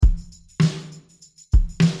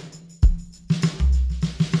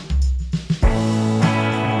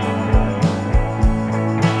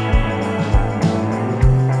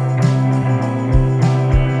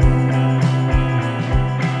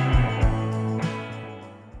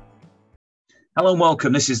Hello and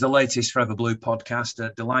welcome. This is the latest Forever Blue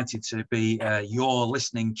podcast. Delighted to be your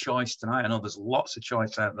listening choice tonight. I know there's lots of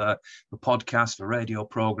choice out there for podcasts, for radio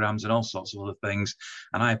programs and all sorts of other things.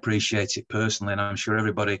 And I appreciate it personally. And I'm sure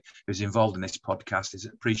everybody who's involved in this podcast is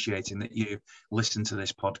appreciating that you listen to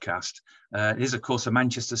this podcast. It is, of course, a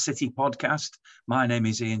Manchester City podcast. My name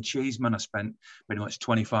is Ian Cheeseman. I spent pretty much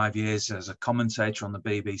 25 years as a commentator on the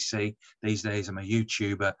BBC. These days, I'm a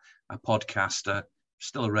YouTuber, a podcaster,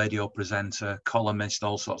 still a radio presenter, columnist,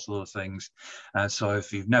 all sorts of other things. So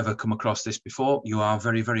if you've never come across this before, you are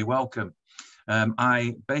very, very welcome.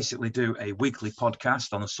 I basically do a weekly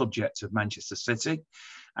podcast on the subject of Manchester City,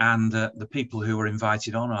 and the people who are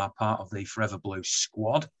invited on are part of the Forever Blue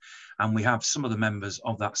squad. And we have some of the members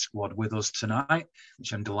of that squad with us tonight,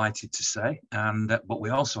 which I'm delighted to say. But we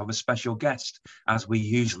also have a special guest, as we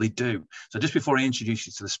usually do. So just before I introduce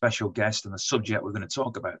you to the special guest and the subject we're going to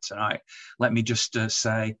talk about tonight, let me just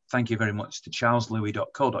say thank you very much to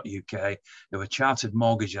charleslouis.co.uk, who are chartered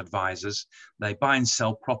mortgage advisors. They buy and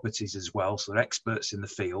sell properties as well, so they're experts in the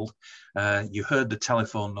field. You heard the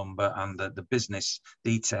telephone number and the business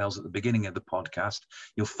details at the beginning of the podcast.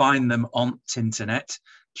 You'll find them on Tinternet,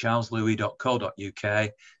 charleslouis.co.uk,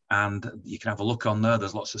 and you can have a look on there.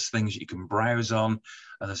 There's lots of things you can browse on.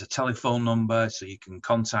 There's a telephone number so you can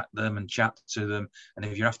contact them and chat to them. And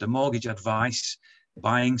if you're after mortgage advice,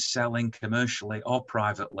 buying, selling, commercially or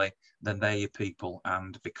privately, then they're your people.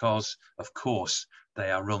 And because, of course, they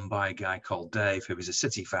are run by a guy called Dave, who is a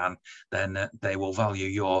City fan, then they will value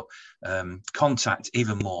your contact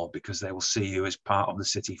even more, because they will see you as part of the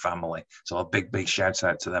City family. So a big, big shout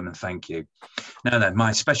out to them and thank you. Now then,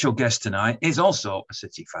 my special guest tonight is also a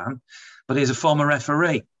City fan, but he's a former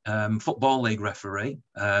referee, Football League referee,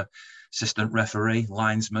 assistant referee,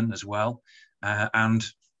 linesman as well, and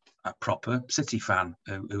a proper City fan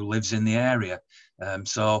who lives in the area.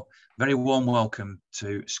 So very warm welcome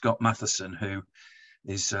to Scott Matheson, who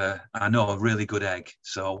is, I know, a really good egg.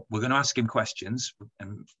 So we're going to ask him questions,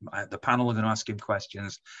 and the panel are going to ask him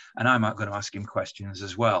questions, and I'm going to ask him questions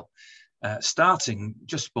as well. Starting,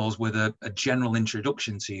 just suppose, with a general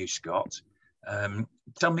introduction to you, Scott.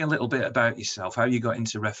 Tell me a little bit about yourself, how you got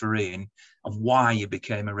into refereeing and why you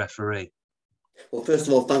became a referee. Well, first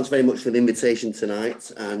of all, thanks very much for the invitation tonight,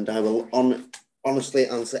 and I will honestly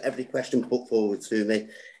answer every question put forward to me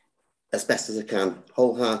as best as I can.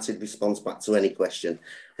 Wholehearted response back to any question.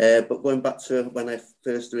 But going back to when I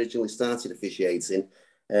first originally started officiating,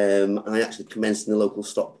 I actually commenced in the local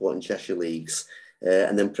Stockport and Cheshire leagues,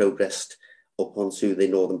 and then progressed up onto the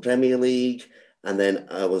Northern Premier League, and then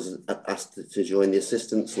I was asked to join the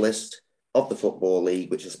assistants list of the Football League,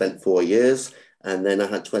 which I spent 4 years. And then I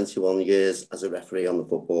had 21 years as a referee on the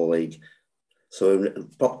Football League. So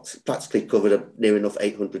practically covered near enough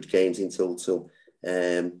 800 games in total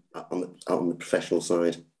on the professional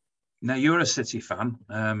side. Now, you're a City fan.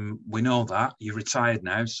 We know that. You're retired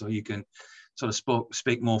now, so you can sort of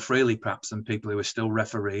speak more freely perhaps than people who are still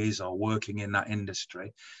referees or working in that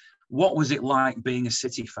industry. What was it like being a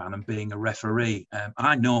City fan and being a referee?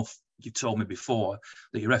 I know you told me before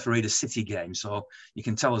that you refereed a City game, so you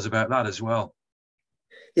can tell us about that as well.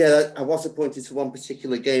 Yeah, I was appointed to one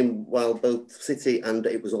particular game while both City and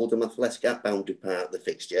it was Oldham Athletic at Boundary Park, the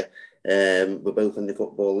fixture. We're both in the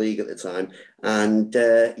Football League at the time. And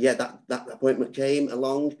that appointment came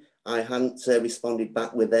along. I hadn't responded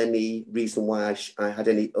back with any reason why I had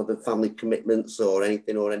any other family commitments or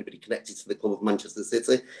anything, or anybody connected to the club of Manchester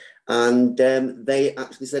City. And they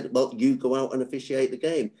actually said, well, you go out and officiate the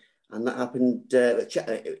game. And that happened,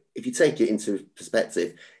 if you take it into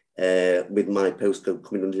perspective, with my postcode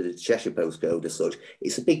coming under the Cheshire postcode as such,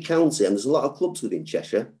 it's a big county and there's a lot of clubs within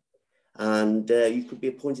Cheshire, and you could be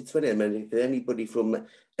appointed to any of them. And if anybody from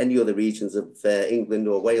any other regions of England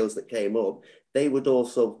or Wales that came up, they would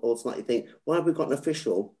also automatically think, why have we got an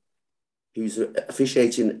official who's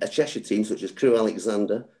officiating a Cheshire team such as Crewe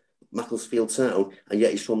Alexandra, Macclesfield Town, and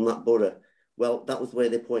yet he's from that borough? Well, that was the way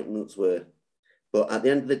the appointments were. But at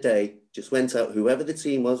the end of the day, just went out, whoever the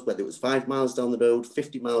team was, whether it was 5 miles down the road,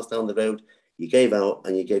 50 miles down the road, you gave out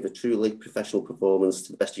and you gave a truly professional performance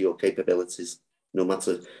to the best of your capabilities, no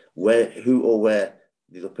matter who or where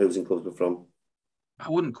the opposing clubs were from. I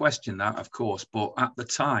wouldn't question that, of course, but at the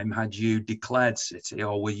time, had you declared City,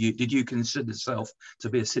 or did you consider yourself to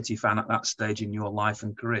be a City fan at that stage in your life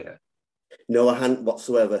and career? No, I hadn't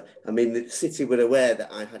whatsoever. I mean, the City were aware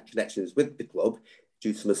that I had connections with the club,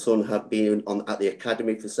 due to my son had been at the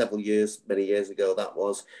academy for several years, many years ago that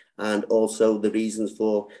was, and also the reasons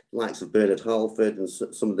for the likes of Bernard Halford and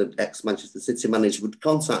some of the ex-Manchester City managers would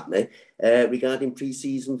contact me regarding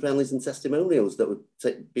pre-season friendlies and testimonials that were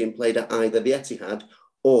being played at either the Etihad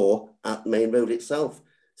or at Main Road itself.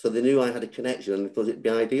 So they knew I had a connection and they thought it'd be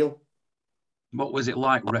ideal. What was it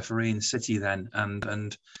like refereeing City then?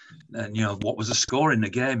 And you know, what was the score in the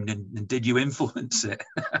game? And did you influence it?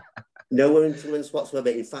 No influence whatsoever.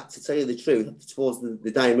 In fact, to tell you the truth, towards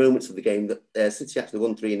the dying moments of the game, that City actually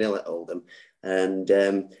won 3-0 at Oldham. And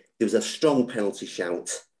there was a strong penalty shout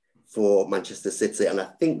for Manchester City. And I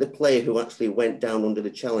think the player who actually went down under the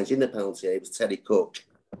challenge in the penalty area was Terry Cook.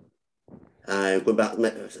 Going back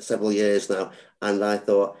several years now. And I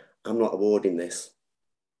thought, I'm not awarding this.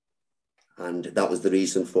 And that was the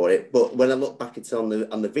reason for it. But when I look back at it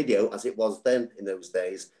on the video, as it was then in those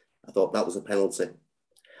days, I thought that was a penalty.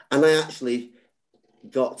 And I actually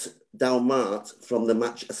got down-marked from the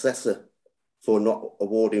match assessor for not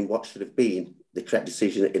awarding what should have been the correct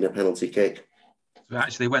decision in a penalty kick. So it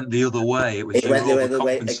actually went the other way. It went the other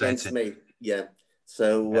way against me, yeah.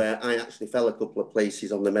 So yeah. I actually fell a couple of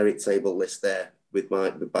places on the merit table list there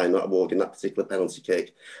by not awarding that particular penalty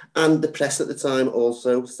kick. And the press at the time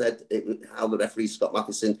also said how the referee, Scott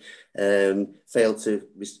Matheson, failed to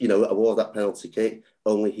award that penalty kick.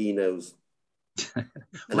 Only he knows.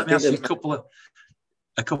 Let me ask you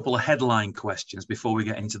a couple of headline questions before we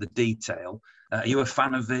get into the detail. Are you a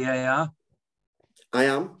fan of VAR? I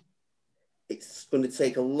am. It's going to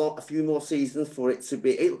take a few more seasons for it to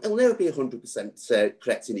be. It'll never be 100%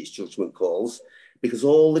 correct in its judgment calls, because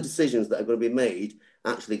all the decisions that are going to be made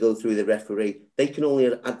actually go through the referee. They can only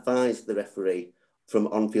advise the referee from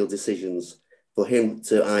on-field decisions for him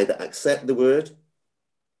to either accept the word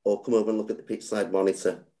or come over and look at the pitch side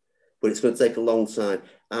monitor. But it's going to take a long time.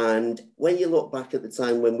 And when you look back at the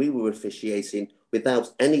time when we were officiating without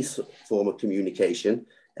any form of communication,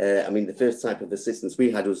 the first type of assistance we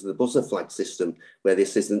had was the buzzer flag system, where the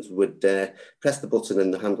assistants would press the button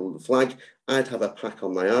and handle the flag. I'd have a pack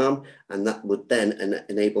on my arm, and that would then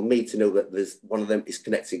enable me to know that there's one of them is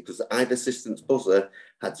connecting, because either assistant's buzzer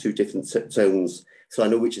had two different tones. So I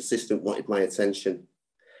know which assistant wanted my attention.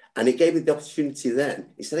 And it gave me the opportunity then,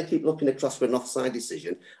 instead of keep looking across for an offside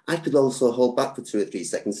decision, I could also hold back for 2 or 3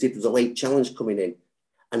 seconds, see if there's a late challenge coming in.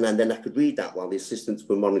 And then I could read that while the assistants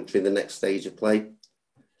were monitoring the next stage of play.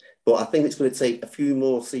 But I think it's going to take a few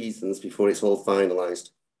more seasons before it's all finalised.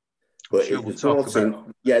 But sure we'll talk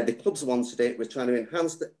about... the clubs wanted it. We're trying to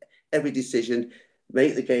enhance every decision,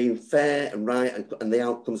 make the game fair and right, and the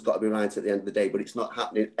outcome's got to be right at the end of the day. But it's not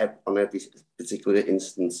happening on every particular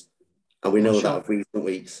instance. And we know that of recent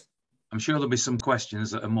weeks. I'm sure there'll be some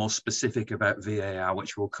questions that are more specific about VAR,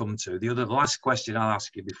 which we'll come to. The last question I'll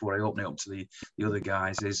ask you before I open it up to the other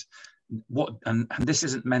guys is, what, and this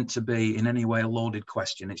isn't meant to be in any way a loaded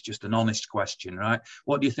question, it's just an honest question, right?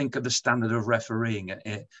 What do you think of the standard of refereeing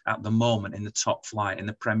at the moment in the top flight in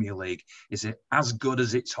the Premier League? Is it as good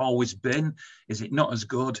as it's always been? Is it not as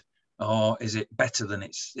good? Or is it better than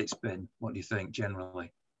it's been? What do you think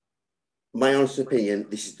generally? My honest opinion,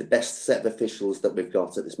 this is the best set of officials that we've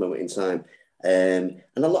got at this moment in time. And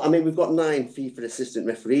we've got 9 FIFA assistant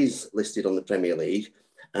referees listed on the Premier League.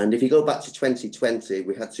 And if you go back to 2020,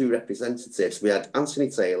 we had 2 representatives. We had Anthony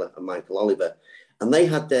Taylor and Michael Oliver. And they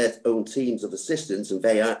had their own teams of assistants, and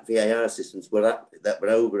VAR assistants that were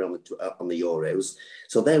over on the Euros.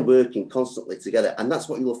 So they're working constantly together. And that's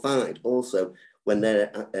what you'll find also when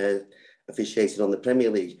they're officiating on the Premier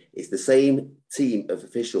League. It's the same team of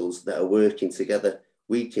officials that are working together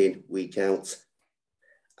week in, week out.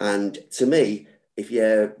 And to me,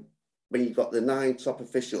 when you've got the 9 top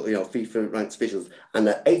officials, FIFA ranked officials,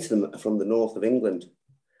 and 8 of them are from the north of England,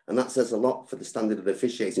 and that says a lot for the standard of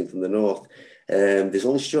officiating from the north. There's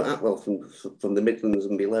only Stuart Atwell from the Midlands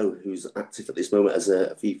and below who's active at this moment as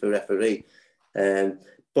a FIFA referee.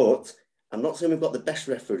 But I'm not saying we've got the best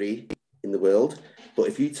referee in the world, but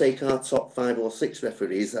if you take our top 5 or 6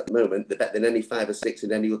 referees at the moment, they're better than any 5 or 6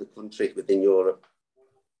 in any other country within Europe.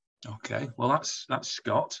 Okay, well, that's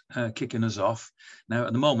Scott kicking us off. Now,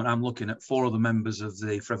 at the moment, I'm looking at 4 other members of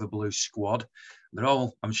the Forever Blue squad. They're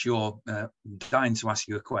all, I'm sure, dying to ask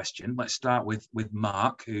you a question. Let's start with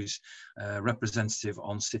Mark, who's representative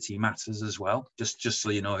on City Matters as well, just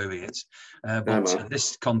so you know who he is. But in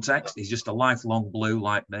this context, he's just a lifelong Blue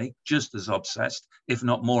like me, just as obsessed, if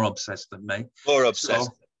not more obsessed than me. More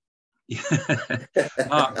obsessed. So,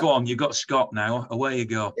 Mark, go on. You've got Scott now. Away you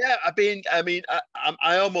go. Yeah,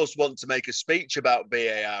 I almost want to make a speech about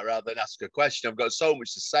VAR rather than ask a question. I've got so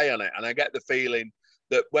much to say on it, and I get the feeling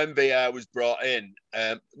that when VAR was brought in,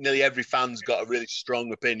 nearly every fan's got a really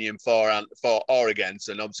strong opinion for or against,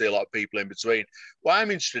 and obviously a lot of people in between. What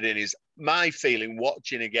I'm interested in is my feeling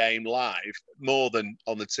watching a game live more than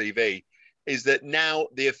on the TV is that now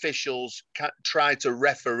the officials try to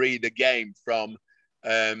referee the game from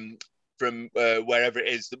from wherever it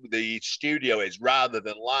is the studio is, rather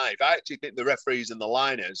than live. I actually think the referees and the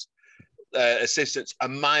liners, assistants, are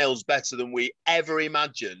miles better than we ever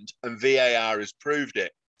imagined, and VAR has proved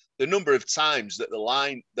it. The number of times that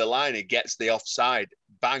the liner gets the offside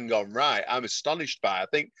bang on right, I'm astonished by. I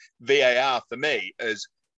think VAR for me has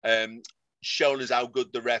shown us how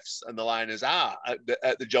good the refs and the liners are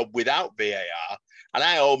at the job without VAR. And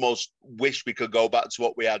I almost wish we could go back to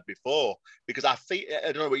what we had before, because I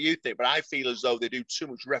don't know what you think, but I feel as though they do too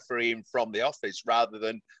much refereeing from the office rather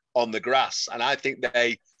than on the grass. And I think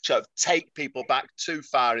they sort of take people back too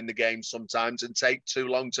far in the game sometimes and take too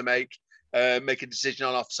long to make a decision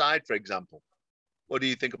on offside, for example. What do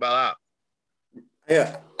you think about that?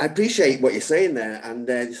 Yeah, I appreciate what you're saying there,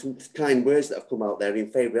 and some kind words that have come out there in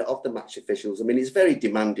favour of the match officials. I mean, it's very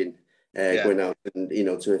demanding going out and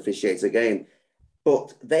to officiate a game,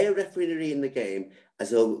 but they are refereeing the game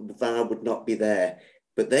as though the VAR would not be there.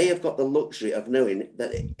 But they have got the luxury of knowing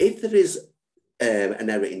that if there is an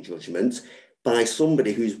error in judgment by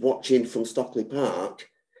somebody who's watching from Stockley Park,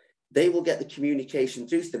 they will get the communication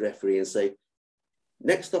through to the referee and say,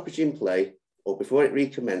 next stoppage in play, or before it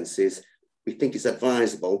recommences, we think it's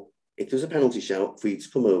advisable, if there's a penalty shout, for you to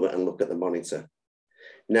come over and look at the monitor.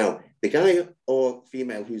 Now, the guy or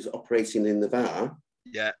female who's operating in the VAR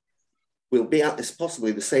will be at this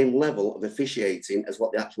possibly the same level of officiating as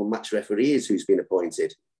what the actual match referee is who's been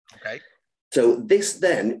appointed. Okay. So this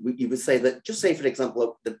then, you would say that, just say, for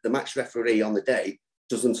example, the match referee on the day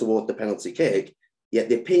doesn't award the penalty kick, yet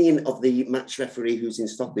the opinion of the match referee who's in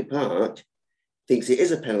Stockley Park thinks it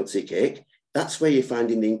is a penalty kick. That's where you're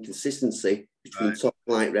finding the inconsistency between top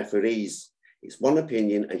flight referees. It's one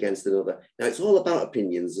opinion against another. Now, it's all about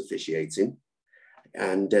opinions, officiating,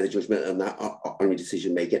 and the judgment on that, on your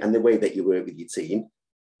decision making, and the way that you work with your team.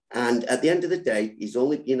 And at the end of the day, he's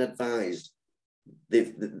only been advised.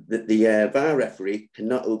 The VAR referee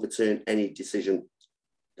cannot overturn any decision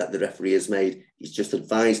that the referee has made. He's just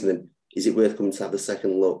advising them, is it worth coming to have a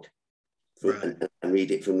second look and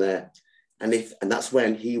read it from there? And that's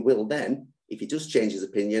when he will then, if he does change his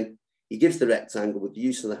opinion, he gives the rectangle with the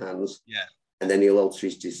use of the hands, and then he'll alter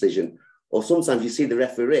his decision. Or sometimes you see the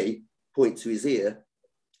referee point to his ear,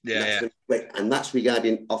 and that's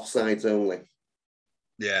regarding offsides only.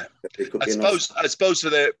 Yeah, I suppose for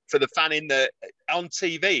the fan on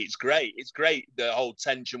TV, it's great. It's great, the whole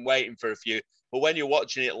tension waiting for a few. But when you're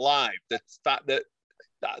watching it live, the fact that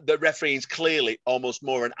the refereeing is clearly almost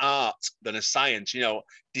more an art than a science,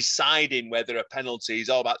 deciding whether a penalty is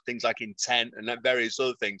all about things like intent and various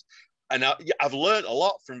other things. And I've learned a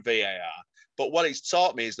lot from VAR, but what it's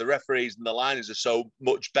taught me is the referees and the liners are so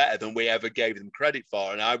much better than we ever gave them credit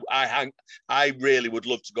for. And I really would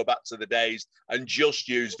love to go back to the days and just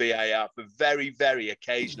use VAR for very, very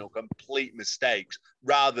occasional complete mistakes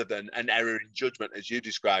rather than an error in judgment as you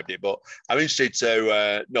described it. But I'm interested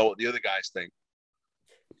to know what the other guys think.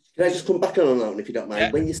 Can I just come back on that one, if you don't mind?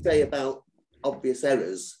 Yeah. When you say about obvious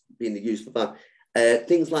errors being used for VAR,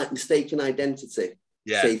 things like mistaken identity,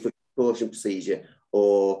 say for caution procedure,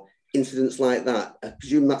 or incidents like that, I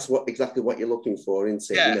presume that's exactly what you're looking for,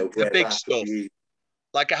 isn't it? Yeah, the big stuff.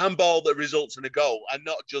 Like a handball that results in a goal and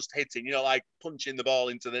not just hitting, like punching the ball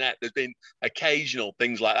into the net. There's been occasional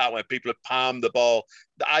things like that where people have palmed the ball.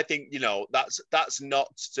 I think, that's not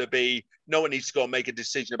to be, no one needs to go and make a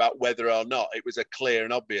decision about whether or not it was a clear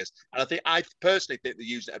and obvious. And I personally think they're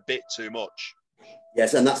using it a bit too much.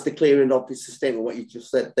 Yes, and that's the clear and obvious statement, what you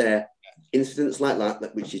just said there. Incidents like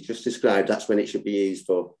that, which you just described, that's when it should be used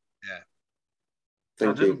for. Yeah.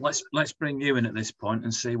 Adam, let's bring you in at this point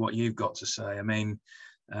and see what you've got to say. I mean,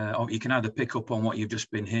 you can either pick up on what you've just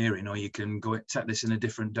been hearing, or you can take this in a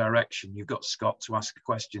different direction. You've got Scott to ask a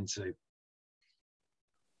question to.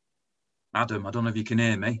 Adam, I don't know if you can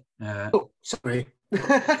hear me. Oh, sorry.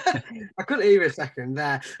 I couldn't hear you a second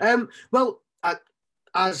there.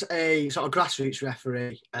 As a sort of grassroots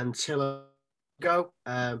referee until ago,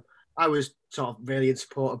 I was sort of really in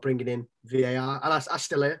support of bringing in VAR, and I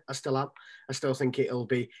still am. I still think it'll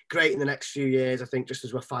be great in the next few years. I think just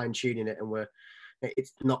as we're fine tuning it, and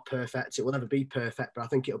it's not perfect. It will never be perfect, but I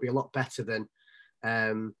think it'll be a lot better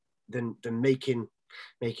than making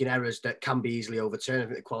errors that can be easily overturned. I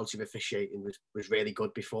think the quality of officiating was really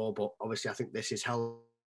good before, but obviously I think this is helped.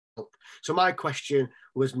 So my question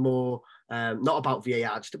was more not about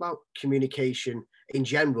VAR, just about communication in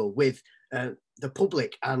general with the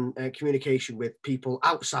public and communication with people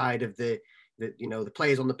outside of the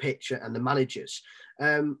players on the pitch and the managers.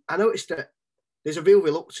 I noticed that there's a real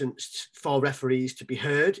reluctance for referees to be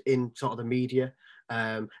heard in sort of the media.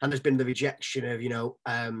 And there's been the rejection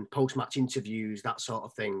of, post-match interviews, that sort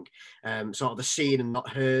of thing, sort of the seen and not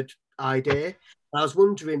heard idea. And I was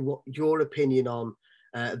wondering what your opinion on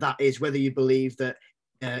that is, whether you believe that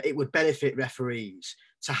it would benefit referees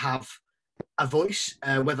to have a voice,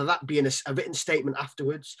 whether that be in a written statement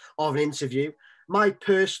afterwards or an interview. My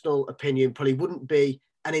personal opinion probably wouldn't be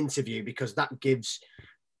an interview, because that gives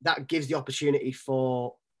the opportunity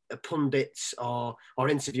for pundits or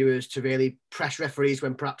interviewers to really press referees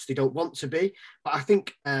when perhaps they don't want to be. But I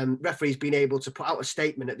think referees being able to put out a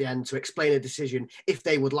statement at the end to explain a decision if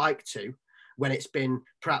they would like to, when it's been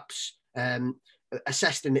perhaps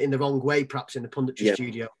assessed in the wrong way, perhaps in the punditry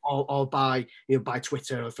studio or by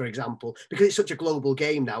Twitter, for example, because it's such a global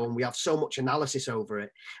game now and we have so much analysis over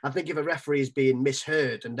it. I think if a referee is being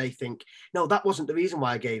misheard and they think, no, that wasn't the reason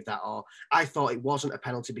why I gave that, or I thought it wasn't a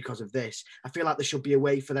penalty because of this, I feel like there should be a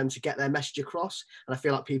way for them to get their message across, and I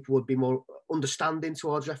feel like people would be more understanding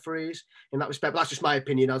towards referees in that respect. But that's just my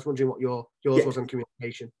opinion. I was wondering what yours was on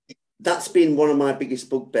communication. That's been one of my biggest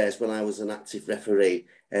bugbears when I was an active referee.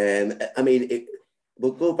 I mean,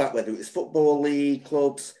 we'll go back whether it was Football League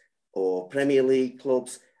clubs or Premier League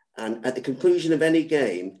clubs, and at the conclusion of any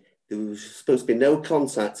game, there was supposed to be no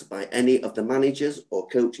contact by any of the managers or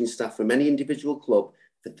coaching staff from any individual club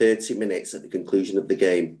for 30 minutes at the conclusion of the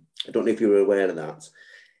game. I don't know if you were aware of that.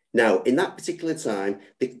 Now, in that particular time,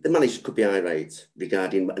 the manager could be irate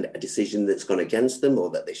regarding a decision that's gone against them or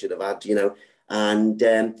that they should have had, and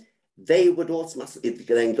they would automatically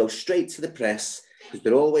then go straight to the press, because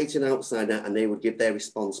they're all waiting outside now, and they would give their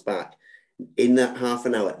response back in that half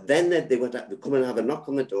an hour. Then they would come and have a knock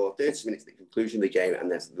on the door, 30 minutes at the conclusion of the game, and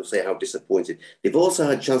they'll say how disappointed. They've also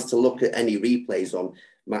had a chance to look at any replays on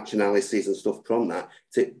match analysis and stuff from that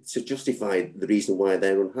to justify the reason why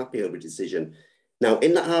they're unhappy over a decision. Now,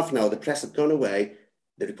 in that half an hour, the press have gone away,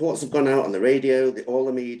 the reports have gone out on the radio, all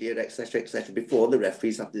the media, etc., before the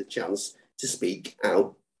referees have the chance to speak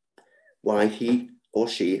out why he or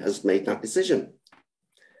she has made that decision.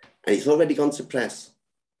 And it's already gone to press.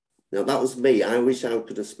 Now, that was me. I wish I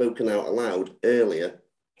could have spoken out aloud earlier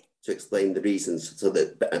to explain the reasons, so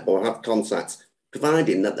that, or have contact,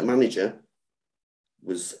 providing that the manager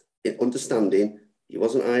was understanding, he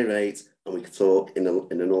wasn't irate, and we could talk in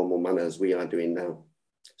a normal manner as we are doing now.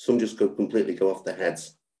 Some just could completely go off their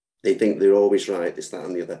heads. They think they're always right, this, that,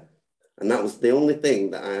 and the other. And that was the only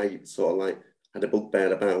thing that I sort of had a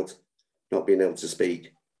bugbear about, not being able to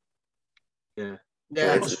speak. Yeah.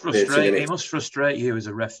 Yeah, it must frustrate you as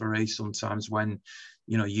a referee sometimes when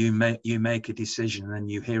you make a decision and then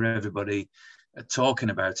you hear everybody talking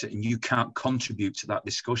about it and you can't contribute to that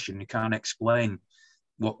discussion. You can't explain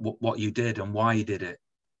what you did and why you did it.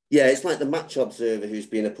 Yeah, it's like the match observer who's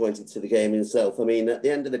been appointed to the game himself. I mean, at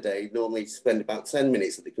the end of the day, normally spend about 10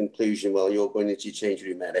 minutes at the conclusion while you're going into your change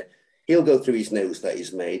room area. He'll go through his notes that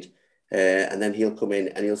he's made, and then he'll come in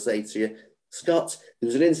and he'll say to you, Scott, there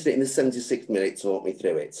was an incident in the 76th minute, talk me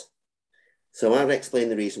through it. So I've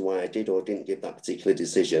explained the reason why I did or didn't give that particular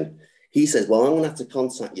decision. He says, well, I'm going to have to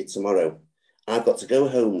contact you tomorrow. I've got to go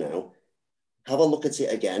home now, have a look at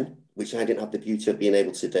it again, which I didn't have the beauty of being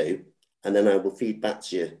able to do, and then I will feed back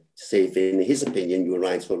to you to see if, in his opinion, you were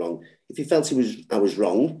right or wrong. If he felt I was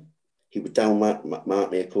wrong, he would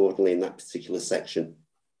mark me accordingly in that particular section.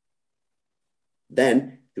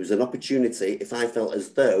 Then there was an opportunity, if I felt as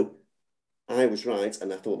though I was right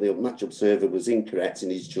and I thought the match observer was incorrect in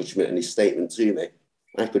his judgment and his statement to me,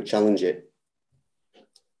 I could challenge it.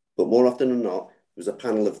 But more often than not, there was a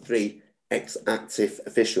panel of 3 ex-active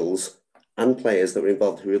officials and players that were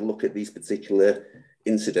involved who would look at these particular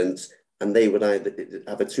incidents, and they would either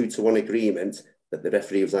have a 2-to-1 agreement that the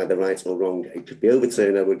referee was either right or wrong. It could be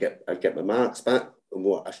overturned, I'd get my marks back and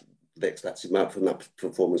what the expected mark from that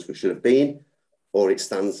performance should have been, or it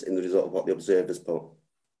stands in the result of what the observers put.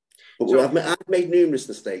 But so, I've made numerous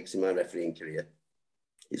mistakes in my refereeing career.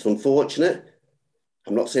 It's unfortunate.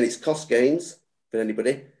 I'm not saying it's cost games for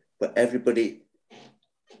anybody, but everybody,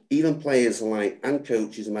 even players and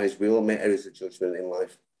coaches and managers, we all make errors of judgment in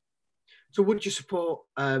life. So would you support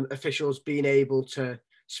officials being able to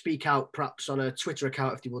speak out perhaps on a Twitter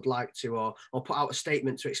account if they would like to, or put out a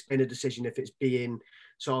statement to explain a decision if it's being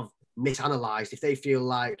sort of misanalyzed, if they feel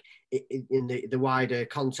like in the wider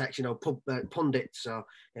context, pundits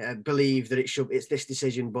believe that it's this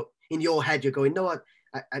decision, but in your head you're going, no,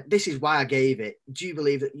 this is why I gave it. Do you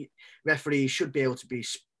believe that referees should be able to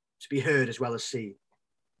be heard as well as seen?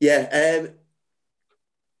 Yeah,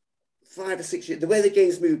 5 or 6 years, the way the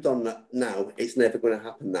game's moved on now, it's never going to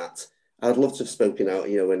happen that. I'd love to have spoken out,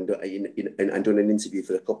 and done an interview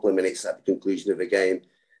for a couple of minutes at the conclusion of a game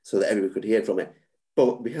so that everyone could hear from it.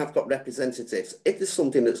 But we have got representatives. If there's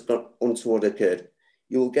something that's got untoward occurred,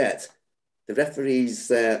 you'll get the referee's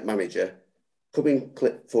manager coming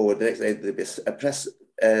clip forward the next day, there'll be a press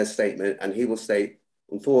statement, and he will state,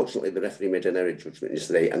 unfortunately, the referee made an error in judgment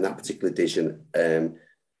yesterday, and that particular decision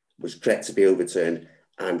was correct to be overturned.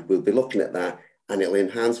 And we'll be looking at that, and it'll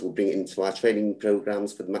enhance. We'll bring it into our training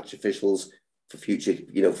programs for the match officials for future,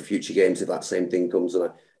 for future games if that same thing comes.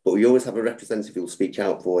 But we always have a representative who will speak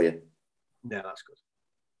out for you. Yeah, that's good.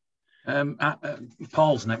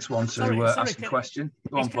 Paul's next one to ask a question.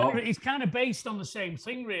 Go on, Paul. It's kind of based on the same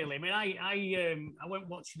thing, really. I mean, I went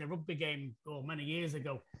watching a rugby game many years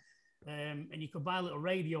ago, and you could buy a little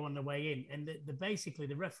radio on the way in, and basically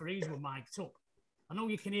the referees were mic'd up. I know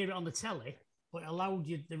you can hear it on the telly, but it allowed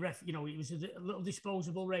you it was a little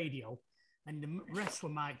disposable radio, and the refs were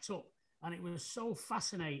mic'd up, and it was so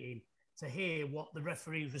fascinating to hear what the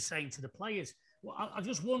referees were saying to the players. Well, I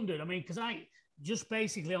just wondered. I mean, because just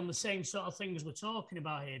basically on the same sort of things we're talking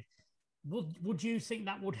about here, would you think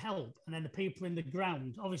that would help? And then the people in the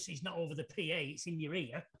ground, obviously it's not over the PA, it's in your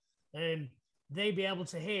ear, they'd be able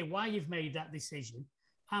to hear why you've made that decision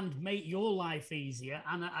and make your life easier.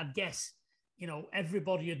 And I'd guess,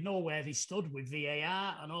 everybody would know where they stood with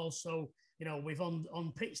VAR and also, with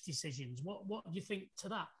on-pitch decisions. What do you think to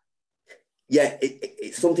that? Yeah,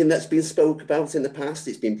 it's something that's been spoke about in the past.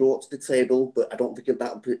 It's been brought to the table, but I don't think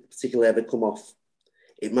that will particularly ever come off.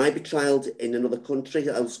 It might be trialled in another country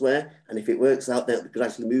elsewhere, and if it works out, then it'll be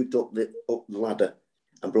gradually moved up the ladder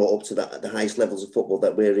and brought up to the highest levels of football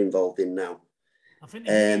that we're involved in now. I think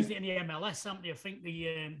they've used it in the MLS, haven't they? I think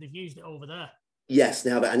they've used it over there. Yes, they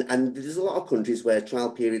have, and there's a lot of countries where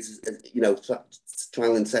trial periods,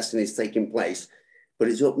 trial and testing is taking place, but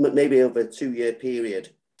it's maybe over a 2-year period.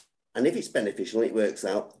 And if it's beneficial, it works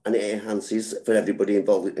out and it enhances for everybody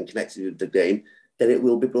involved and connected with the game, then it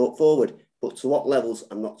will be brought forward. But to what levels,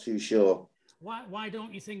 I'm not too sure. Why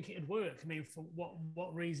don't you think it'd work? I mean, for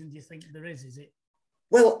what reason do you think there is? Is it?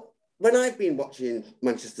 Well, when I've been watching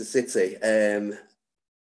Manchester City, and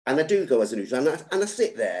I do go as a neutral, and I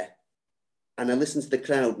sit there and I listen to the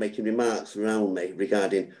crowd making remarks around me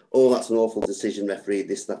regarding, that's an awful decision, referee,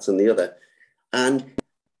 this, that, and the other. And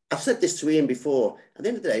I've said this to Ian before. At the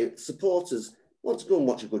end of the day, supporters want to go and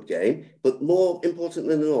watch a good game, but more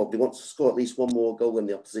importantly than all, they want to score at least one more goal than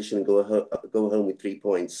the opposition and go home with 3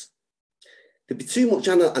 points. There'd be too much,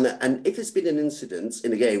 and if there's been an incident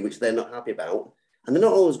in a game which they're not happy about, and they're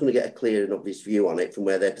not always going to get a clear and obvious view on it from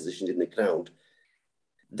where they're positioned in the crowd,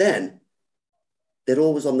 then they're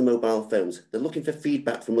always on the mobile phones. They're looking for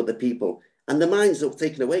feedback from other people, and their minds are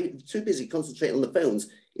taken away. They're too busy concentrating on the phones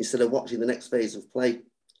instead of watching the next phase of play,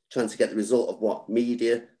 trying to get the result of what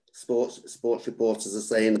media, sports reporters are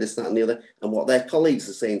saying, this, that, and the other, and what their colleagues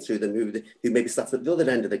are saying to them, who maybe sat at the other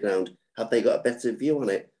end of the ground. Have they got a better view on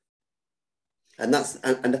it? And I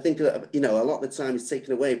think that, a lot of the time is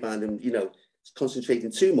taken away by them,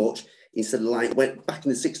 concentrating too much instead of like went back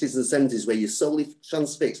in the 60s and 70s where you solely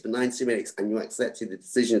transfixed for 90 minutes and you accepted the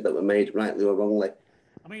decisions that were made rightly or wrongly.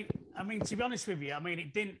 I mean, to be honest with you,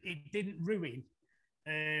 it didn't ruin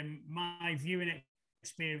my viewing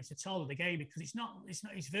experience at all of the game, because it's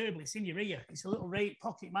verbal, it's in your ear. It's a little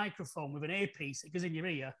pocket microphone with an earpiece that goes in your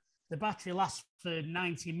ear. The battery lasts for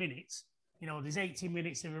 90 minutes. There's 18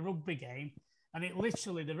 minutes of a rugby game, and it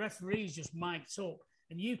literally, the referee's just mic'd up,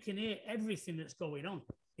 and you can hear everything that's going on.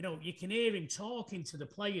 You can hear him talking to the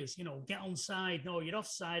players, get onside, no, you're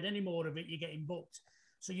offside, any more of it, you're getting booked.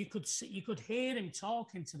 So you could hear him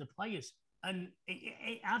talking to the players, and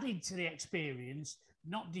it added to the experience,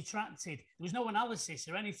 not detracted. There was no analysis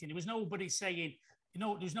or anything. There was nobody saying,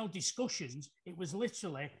 there's no discussions. It was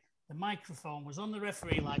literally the microphone was on the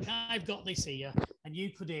referee, like, I've got this here, and you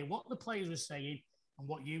could hear what the players were saying and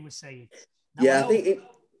what you were saying. Now, I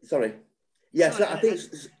think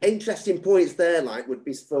interesting points there, like, would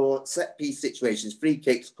be for set piece situations, free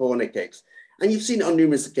kicks, corner kicks. And you've seen it on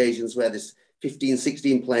numerous occasions where there's 15,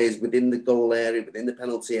 16 players within the goal area, within the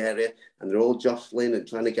penalty area, and they're all jostling and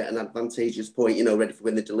trying to get an advantageous point, ready for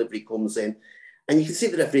when the delivery comes in. And you can see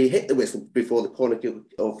the referee hit the whistle before the corner kick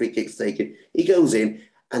or free kick's taken. He goes in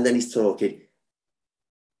and then he's talking.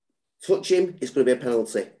 Touch him, it's going to be a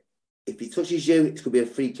penalty. If he touches you, it's going to be a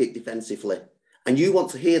free kick defensively. And you want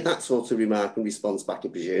to hear that sort of remark and response back, I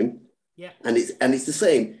presume. Yeah. And it's the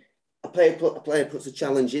same. A player puts a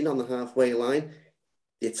challenge in on the halfway line.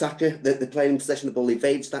 The attacker, the player in possession of the ball,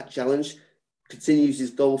 evades that challenge, continues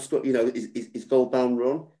his his goal-bound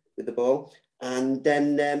run with the ball, and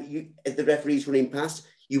then if the referee's running past,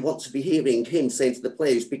 you want to be hearing him saying to the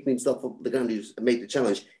player who's picking himself up the ground who's made the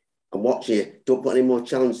challenge, "I'm watching you. Don't put any more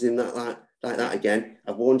challenges in that like that again.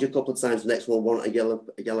 I've warned you a couple of times. The next one will want a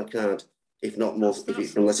yellow card, if not more,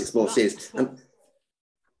 unless it's more serious."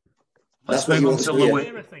 Let's move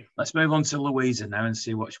on to Louisa now and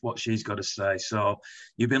see what she's got to say. So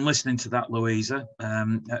you've been listening to that, Louisa.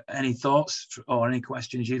 Any thoughts or any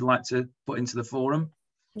questions you'd like to put into the forum?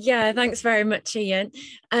 Yeah, thanks very much, Ian.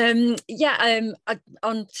 On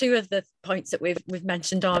two of the points that we've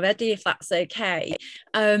mentioned already, if that's okay.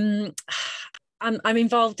 I'm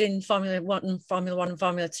involved in Formula One and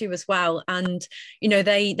Formula 2 as well, and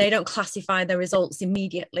they don't classify the results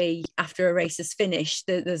immediately after a race is finished.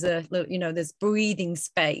 There's breathing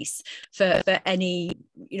space for any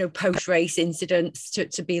post race incidents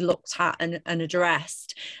to be looked at and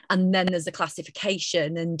addressed, and then there's a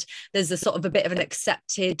classification, and there's a sort of a bit of an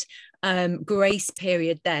accepted grace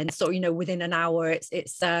period then. So within an hour,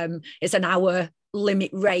 it's an hour limit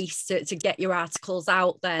race to get your articles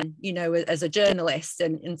out then, as a journalist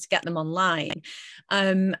and to get them online.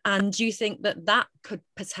 And do you think that could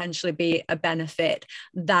potentially be a benefit,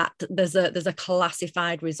 that there's a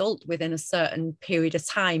classified result within a certain period of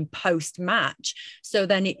time post match? So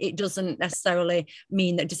then it doesn't necessarily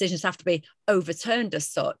mean that decisions have to be overturned as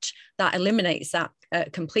such. That eliminates that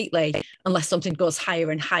completely, unless something goes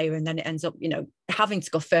higher and higher, and then it ends up, having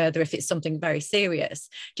to go further if it's something very serious.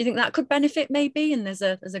 Do you think that could benefit maybe, and there's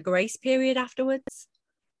a grace period afterwards?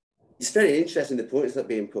 It's very interesting, the points that are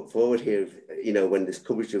being put forward here, when there's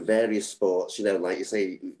coverage of various sports, like you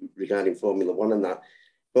say, regarding Formula One and that.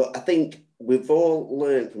 But I think we've all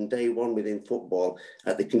learned from day one within football,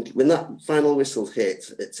 when that final whistle hit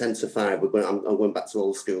at 10-5, I'm going back to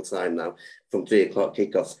old school time now, from 3 o'clock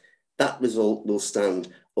kickoffs, that result will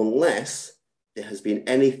stand unless there has been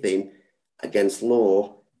anything against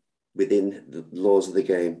law within the laws of the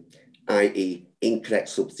game, i.e. incorrect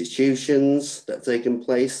substitutions that have taken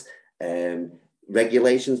place,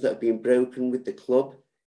 regulations that have been broken with the club,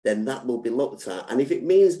 then that will be looked at. And if it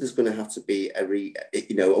means there's going to have to be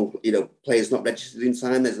players not registered in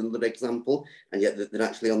time, there's another example, and yet they're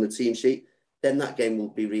actually on the team sheet, then that game will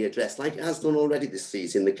be readdressed, like it has done already this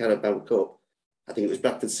season, the Carabao Cup. I think it was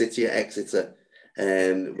Bradford City at Exeter,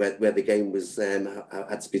 where the game was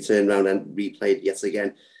had to be turned around and replayed yet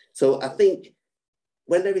again. So I think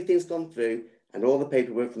when everything's gone through and all the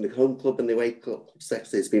paperwork from the home club and the away club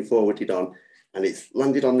sector has been forwarded on, and it's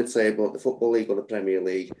landed on the table at the Football League or the Premier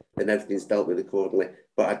League, then everything's dealt with accordingly.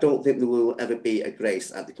 But I don't think there will ever be a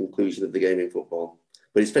grace at the conclusion of the game in football.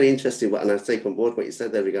 But it's very interesting, and I take on board what you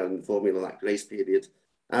said there regarding the formula, that grace period.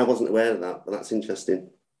 I wasn't aware of that, but that's interesting.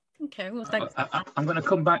 Okay, well, thanks. I'm going to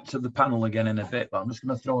come back to the panel again in a bit, but I'm just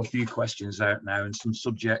going to throw a few questions out now and some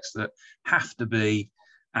subjects that have to be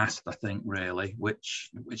asked, I think, really,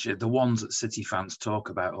 which are the ones that City fans talk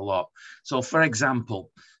about a lot. So, for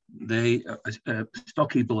example, the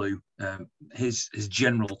Stocky Blue, his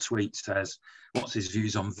general tweet says, what's his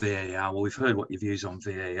views on VAR? Well, we've heard what your views on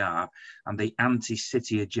VAR and the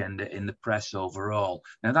anti-City agenda in the press overall.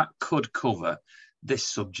 Now, that could cover this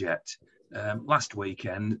subject. Last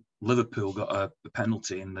weekend, Liverpool got a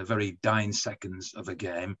penalty in the very dying seconds of a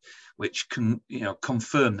game, which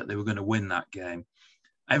confirmed that they were going to win that game.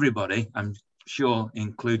 Everybody, I'm sure,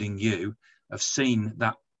 including you, have seen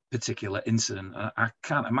that particular incident. I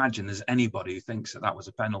can't imagine there's anybody who thinks that was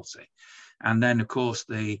a penalty. And then, of course,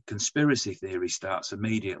 the conspiracy theory starts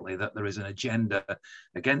immediately that there is an agenda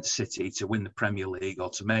against City to win the Premier League or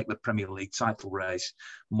to make the Premier League title race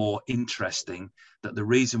more interesting, that the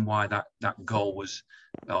reason why that goal was,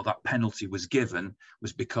 or that penalty was given,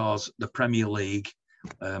 was because the Premier League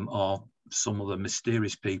or some of the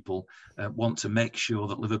mysterious people want to make sure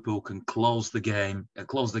that Liverpool can close the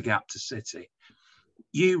gap to City.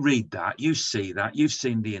 You read that, you see that, you've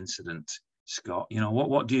seen the incident, Scott.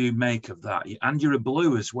 What do you make of that? And you're a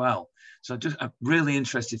Blue as well, so I'm really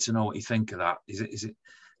interested to know what you think of that. Is it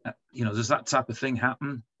does that type of thing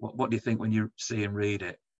happen? What do you think when you see and read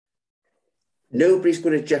it? Nobody's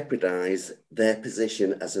going to jeopardise their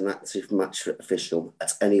position as an active match official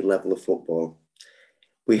at any level of football.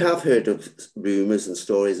 We have heard of rumours and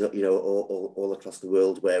stories, all across the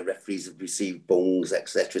world where referees have received bungs,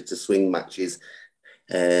 etc., to swing matches.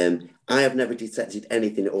 I have never detected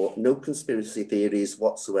anything or no conspiracy theories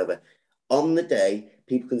whatsoever. On the day,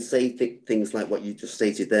 people can say things like what you just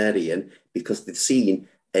stated there, Ian, because they've seen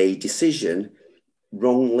a decision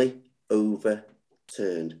wrongly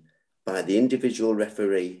overturned by the individual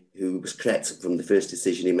referee who was correct from the first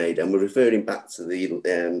decision he made. And we're referring back to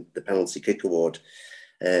the penalty kick award.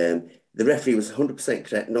 The referee was 100%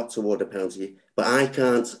 correct not to award a penalty, but I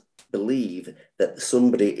can't believe that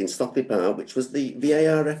somebody in Stockley Park, which was the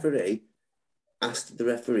VAR referee, asked the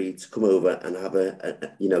referee to come over and have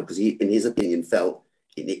because he, in his opinion, felt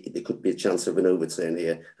there could be a chance of an overturn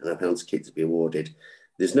here and a penalty kick to be awarded.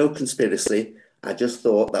 There's no conspiracy. I just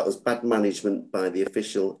thought that was bad management by the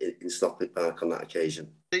official in Stockley Park on that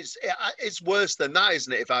occasion. It's worse than that,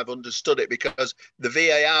 isn't it, if I've understood it, because the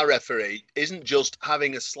VAR referee isn't just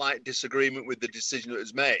having a slight disagreement with the decision that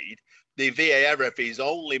was made. The VAR referee is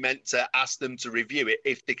only meant to ask them to review it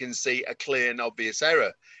if they can see a clear and obvious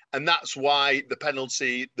error. And that's why the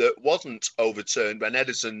penalty that wasn't overturned when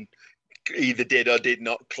Ederson either did or did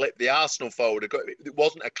not clip the Arsenal forward, it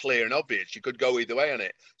wasn't a clear and obvious. You could go either way on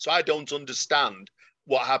it. So I don't understand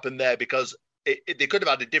what happened there, because they could have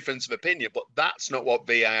had a difference of opinion, but that's not what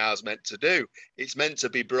VAR is meant to do. It's meant to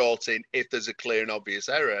be brought in if there's a clear and obvious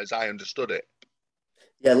error, as I understood it.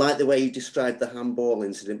 Yeah, like the way you described the handball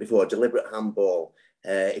incident before, deliberate handball.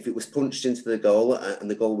 If it was punched into the goal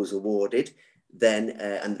and the goal was awarded, then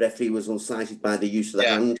and the referee was unsighted by the use of the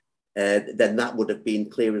hand, then that would have been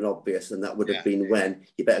clear and obvious, and that would have been when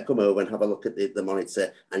you better come over and have a look at the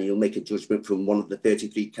monitor, and you'll make a judgment from one of the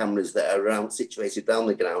 33 cameras that are situated around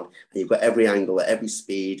the ground, and you've got every angle at every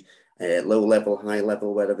speed, low level, high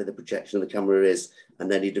level, wherever the projection of the camera is,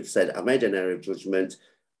 and then he'd have said, I made an error of judgment,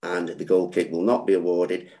 and the goal kick will not be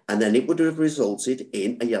awarded, and then it would have resulted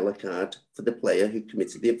in a yellow card for the player who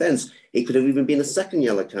committed the offence. It could have even been a second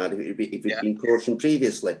yellow card if it had been cautioned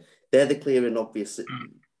previously. They're the clear and obvious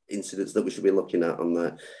incidents that we should be looking at on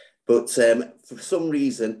that. But for some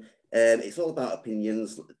reason, it's all about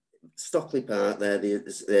opinions. Stockley Park, there,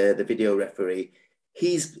 the video referee,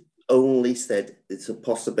 he's only said it's a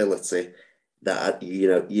possibility that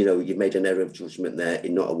you made an error of judgment there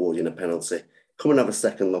in not awarding a penalty. Come and have a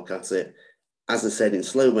second look at it. As I said, in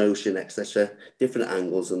slow motion, etc., different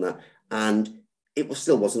angles and that. And it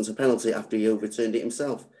still wasn't a penalty after he overturned it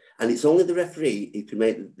himself. And it's only the referee who can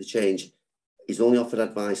make the change. He's only offered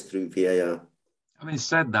advice through VAR. Having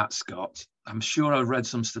said that, Scott, I'm sure I've read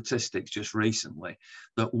some statistics just recently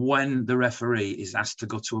that when the referee is asked to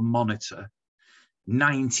go to a monitor,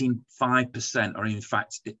 95%, or in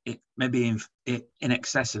fact, maybe in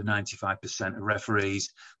excess of 95% of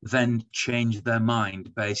referees then change their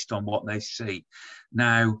mind based on what they see.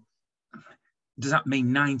 Now, does that mean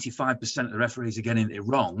 95% of the referees are getting it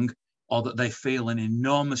wrong, or that they feel an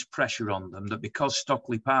enormous pressure on them that because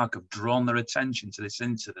Stockley Park have drawn their attention to this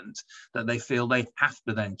incident, that they feel they have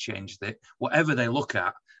to then change it, whatever they look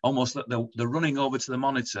at, almost that they're running over to the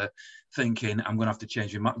monitor thinking, I'm going to have to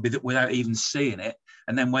change my mind, without even seeing it.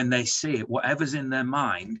 And then when they see it, whatever's in their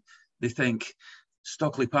mind, they think,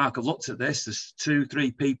 Stockley Park have looked at this, there's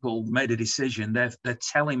 2-3 people made a decision, they're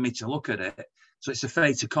telling me to look at it. So it's a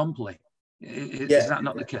fait accompli. Is that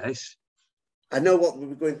not the case? I know what would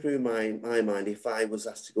be going through my mind if I was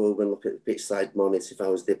asked to go over and look at the pitch side monitor, if I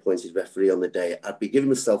was the appointed referee on the day. I'd be giving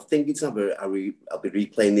myself thinking time. I'll be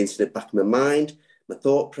replaying the incident back in my mind, my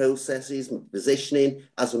thought processes, my positioning,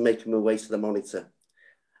 as I'm making my way to the monitor.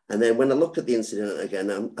 And then when I look at the incident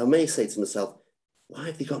again, I may say to myself, why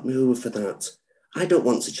have they got me over for that? I don't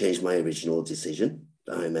want to change my original decision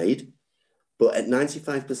that I made. But at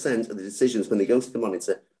 95% of the decisions when they go to the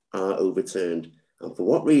monitor are overturned. And for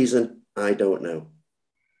what reason, I don't know.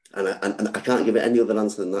 And I can't give it any other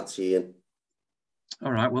answer than that to Ian.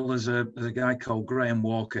 All right. Well, there's a guy called Graham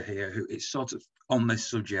Walker here who is sort of on this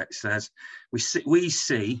subject, says, we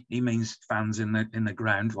see, he means fans in the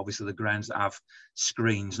ground, obviously the grounds that have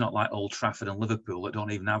screens, not like Old Trafford and Liverpool that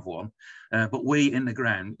don't even have one. But we in the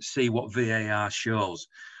ground see what VAR shows.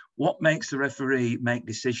 What makes the referee make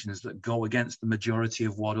decisions that go against the majority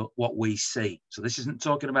of what we see? So this isn't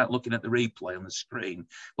talking about looking at the replay on the screen,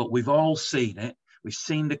 but we've all seen it. We've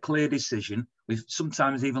seen the clear decision. We've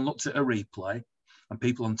sometimes even looked at a replay, and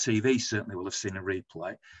people on TV certainly will have seen a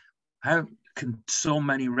replay. How can so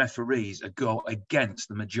many referees go against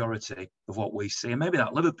the majority of what we see? And maybe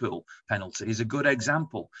that Liverpool penalty is a good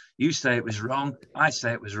example. You say it was wrong, I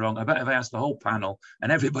say it was wrong. I bet if I asked the whole panel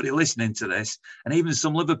and everybody listening to this, and even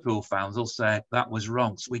some Liverpool fans will say that was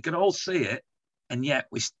wrong. So we could all see it, and yet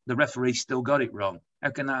the referee still got it wrong. How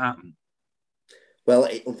can that happen? Well,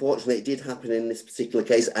 unfortunately, it did happen in this particular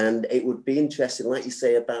case, and it would be interesting, like you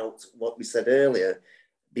say, about what we said earlier,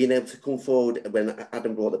 being able to come forward when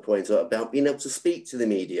Adam brought the point up about being able to speak to the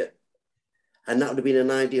media. And that would have been an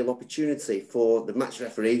ideal opportunity for the match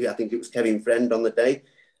referee, I think it was Kevin Friend on the day,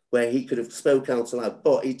 where he could have spoke out aloud,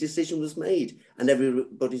 but his decision was made and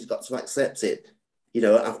everybody's got to accept it,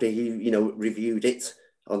 after he, reviewed it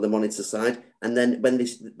on the monitor side. And then when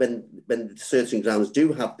the certain grounds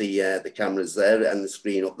do have the cameras there and the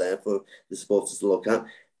screen up there for the supporters to look at,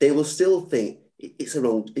 they will still think it's a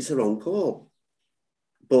wrong call.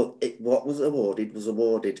 But what was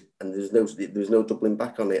awarded, and there was no doubling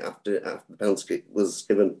back on it after the penalty kick was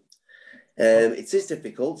given. It is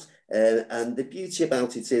difficult, and the beauty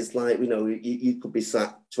about it is, like, you know, you could be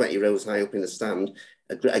sat 20 rows high up in the stand,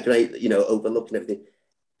 a great, you know, overlooking everything.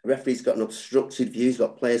 The referee's got an obstructed view, he's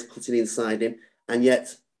got players cutting inside him, and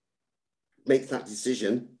yet makes that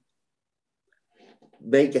decision,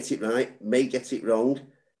 may get it right, may get it wrong,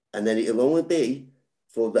 and then it'll only be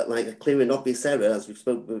for that, like, a clear and obvious error, as we've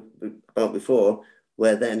spoken about before,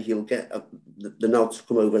 where then he'll get the nod to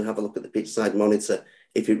come over and have a look at the pitch side monitor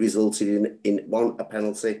if it resulted in one, a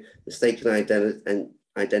penalty, mistaken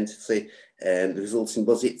identity, the resulting,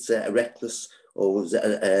 was it a reckless, or was it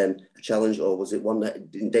a challenge, or was it one that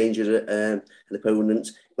endangered an opponent,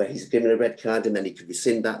 where he's given a red card and then he could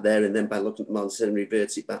rescind that there, and then by looking at the monitor and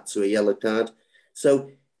revert it back to a yellow card. So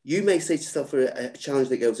you may say to yourself, for a challenge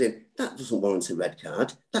that goes in, that doesn't warrant a red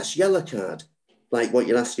card, that's yellow card, like what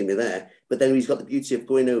you're asking me there. But then he's got the beauty of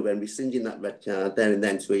going over and rescinding that red card there and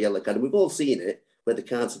then to a yellow card. And we've all seen it, where the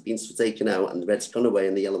cards have been taken out and the red's gone away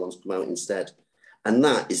and the yellow one's come out instead. And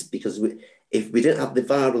that is because if we didn't have the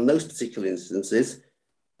VAR on those particular instances,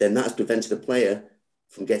 then that's prevented a player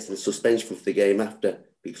from getting a suspension for the game after,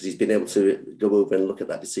 because he's been able to go over and look at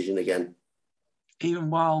that decision again.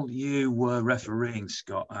 Even while you were refereeing,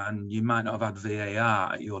 Scott, and you might not have had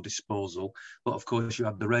VAR at your disposal, but of course you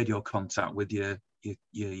had the radio contact with your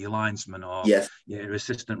linesman or yes, your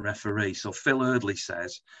assistant referee. So Phil Eardley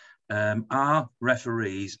says, are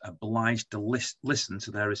referees obliged to listen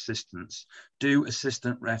to their assistants? Do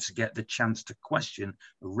assistant refs get the chance to question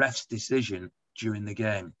a ref's decision during the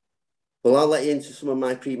game? Well, I'll let you into some of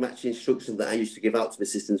my pre-match instructions that I used to give out to the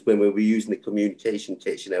assistants when we were using the communication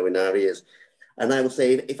kits, you know, in our ears. And I will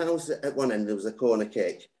say, if I was at one end, there was a corner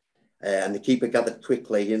kick, and the keeper gathered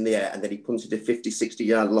quickly in the air, and then he punted a 50,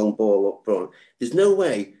 60-yard long ball up front, there's no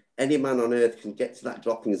way any man on earth can get to that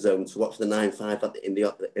dropping zone to watch the 9-5 in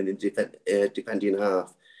the defending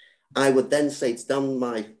half. I would then say to down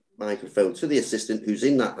my microphone to the assistant who's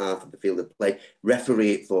in that half of the field of play,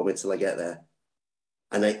 referee it for me till I get there.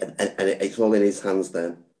 And it's all in his hands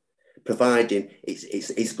then, providing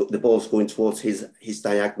it's the ball's going towards his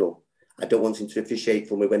diagonal. I don't want him to officiate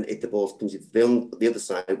for me if the ball's punted to the other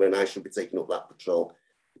side when I should be taking up that patrol.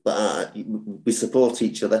 But we support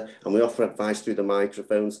each other and we offer advice through the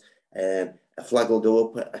microphones. A flag will go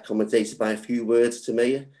up, accommodated by a few words to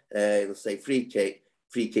me. It'll say free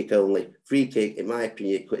kick only. Free kick, in my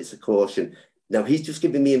opinion, it's a caution. Now, he's just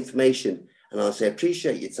giving me information, and I'll say,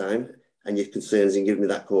 appreciate your time and your concerns in giving me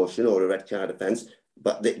that caution or a red card offence.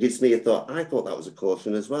 But it gives me a thought. I thought that was a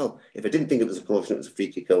caution as well. If I didn't think it was a caution, it was a free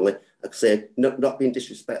kick only. I'd say, not being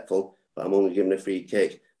disrespectful, but I'm only giving a free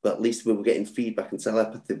kick. But at least we were getting feedback and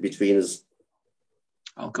telepathy between us.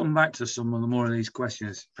 I'll come back to some of the more of these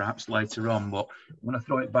questions perhaps later on, but I'm going to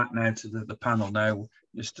throw it back now to the panel now,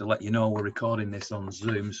 just to let you know we're recording this on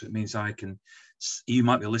Zoom, so it means you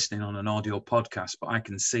might be listening on an audio podcast, but I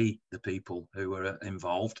can see the people who are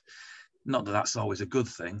involved. Not that that's always a good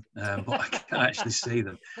thing, but I can actually see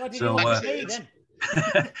them. So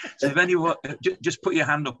if anyone, just put your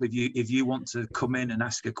hand up if you want to come in and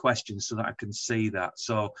ask a question so that I can see that.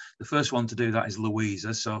 So the first one to do that is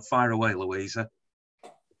Louisa. So fire away, Louisa.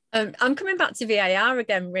 I'm coming back to VAR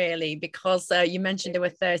again, really, because you mentioned there were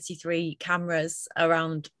 33 cameras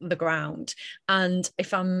around the ground. And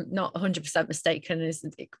if I'm not 100% mistaken,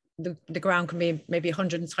 the ground can be maybe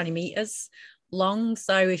 120 metres long.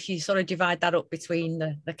 So if you sort of divide that up between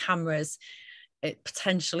the cameras,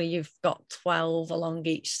 potentially you've got 12 along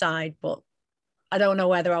each side, but I don't know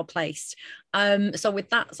where they're all placed. So with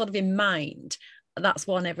that sort of in mind, that's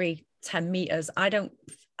one every 10 metres.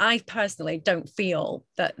 I personally don't feel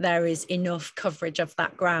that there is enough coverage of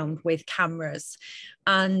that ground with cameras.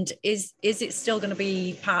 And is it still going to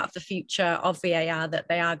be part of the future of VAR that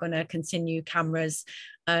they are going to continue cameras?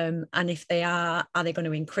 And if they are they going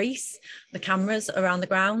to increase the cameras around the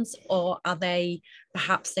grounds, or are they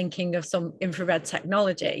perhaps thinking of some infrared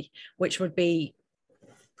technology, which would be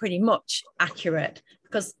pretty much accurate?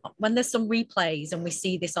 Because when there's some replays and we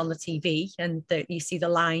see this on the TV and you see the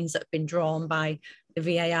lines that have been drawn by the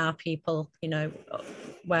VAR people, you know,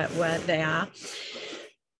 where they are,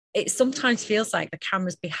 it sometimes feels like the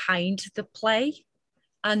camera's behind the play.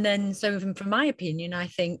 And then, so from my opinion, I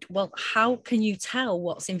think, well, how can you tell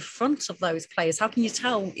what's in front of those players? How can you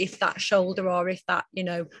tell if that shoulder or if that, you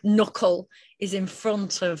know, knuckle is in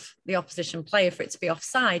front of the opposition player for it to be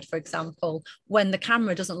offside, for example, when the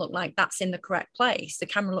camera doesn't look like that's in the correct place? The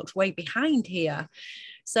camera looks way behind here.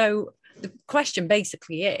 So the question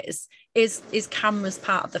basically is cameras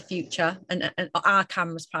part of the future, and are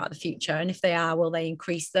cameras part of the future? And if they are, will they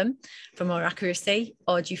increase them for more accuracy?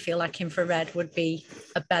 Or do you feel like infrared would be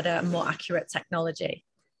a better and more accurate technology?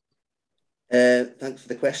 Thanks for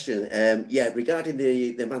the question. Regarding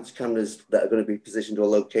the amount of cameras that are going to be positioned or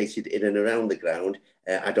located in and around the ground,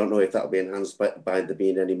 I don't know if that will be enhanced by there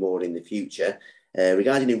being any more in the future.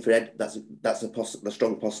 Regarding infrared, that's a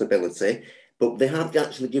strong possibility, but they have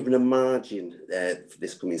actually given a margin for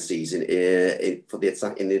this coming season in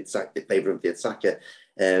favour of the attacker,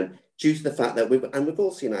 due to the fact that we've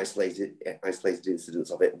all seen isolated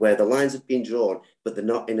incidents of it where the lines have been drawn, but they're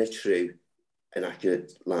not in a true and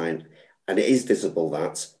accurate line. And it is visible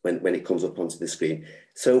that when it comes up onto the screen.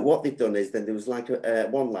 So what they've done is then there was like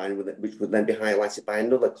one line which would then be highlighted by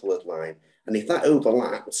another coloured line. And if that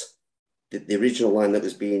overlapped the original line that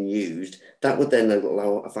was being used, that would then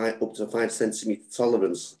allow up to a 5 centimetre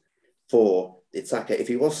tolerance for the attacker. If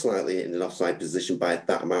he was slightly in an offside position by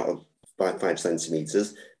that amount of 5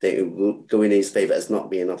 centimetres, then it will go in his favour as not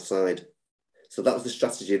being offside. So that was the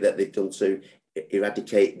strategy that they've done to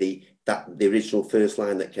eradicate the original first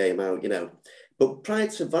line that came out, But prior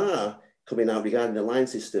to VAR coming out regarding the line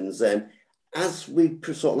systems, as we've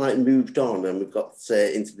sort of like moved on and we've got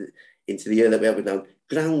into the year that we have now,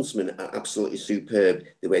 groundsmen are absolutely superb.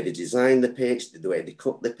 The way they design the pitch, the way they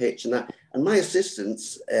cut the pitch and that. And my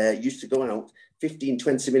assistants used to go out 15,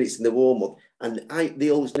 20 minutes in the warm-up, and they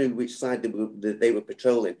always knew which side they were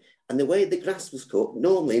patrolling. And the way the grass was cut,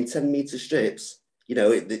 normally in 10-metre strips,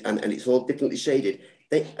 and it's all differently shaded,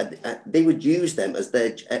 they would use them as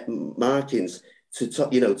their markings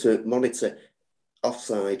to monitor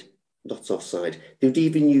offside, not offside. They would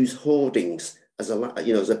even use hoardings as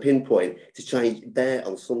a pinpoint to try and bear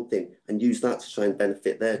on something and use that to try and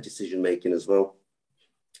benefit their decision making as well.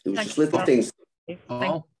 It was just little things.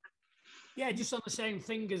 Oh. Yeah, just on the same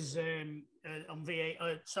thing as on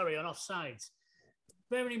offsides.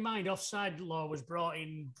 Bearing in mind, offside law was brought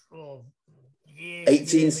in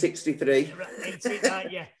 1863.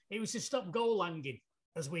 Yeah, it was to stop goal langing,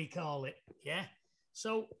 as we call it. Yeah.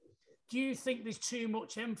 So, do you think there's too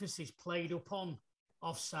much emphasis played upon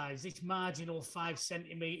offsides? This marginal 5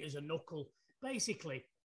 centimetres a knuckle. Basically,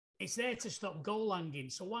 it's there to stop goal langing.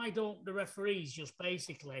 So why don't the referees just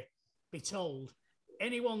basically be told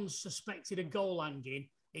anyone suspected of goal langing,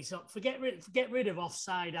 it's up. Get rid of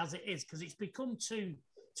offside as it is, because it's become too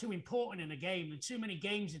important in a game, and too many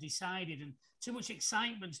games are decided, and too much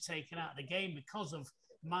excitement's taken out of the game because of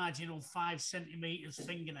marginal 5 centimetres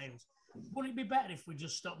fingernails. Wouldn't it be better if we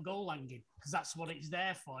just stopped goal langing? Because that's what it's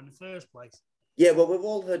there for in the first place. Yeah, well, we've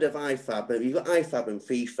all heard of IFAB, but you've got IFAB and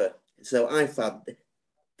FIFA. So IFAB,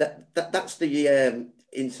 that's the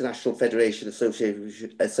International Federation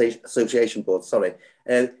Association Board, sorry.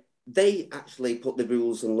 They actually put the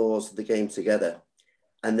rules and laws of the game together.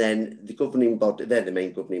 And then the governing body, they're the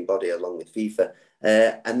main governing body along with FIFA.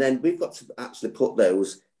 And then we've got to actually put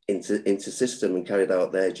those into system and carry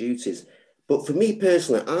out their duties. But for me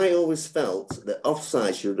personally, I always felt that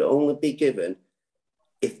offside should only be given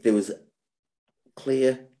if there was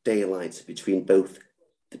clear daylight between both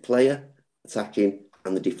the player attacking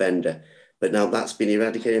and the defender. But now that's been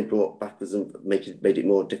eradicated and brought backwards and made it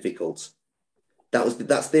more difficult.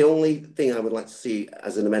 That's the only thing I would like to see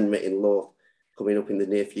as an amendment in law coming up in the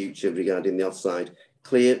near future regarding the offside.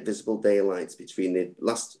 Clear, visible daylights between the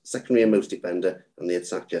second rearmost defender and the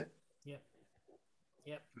attacker.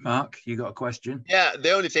 Yeah. Mark, you got a question? Yeah,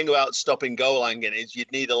 the only thing about stopping goal langing is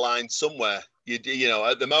you'd need a line somewhere. At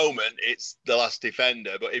the moment it's the last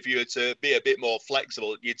defender, but if you were to be a bit more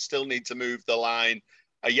flexible, you'd still need to move the line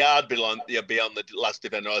a yard beyond the last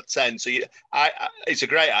defender, or 10. So it's a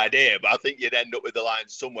great idea, but I think you'd end up with the line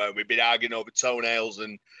somewhere. We'd be arguing over toenails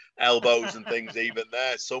and elbows and things even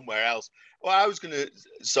there somewhere else. What I was going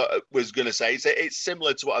to say is it's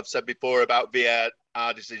similar to what I've said before about VAR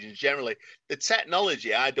decisions generally. The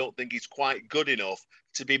technology, I don't think, is quite good enough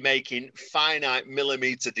to be making finite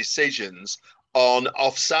millimeter decisions on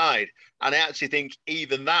offside. And I actually think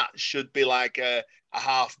even that should be like a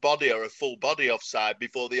half body or a full body offside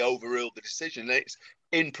before they overrule the decision. It's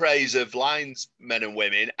in praise of linesmen and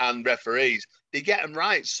women and referees. They get them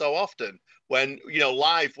right so often. When,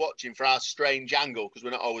 live watching for our strange angle, because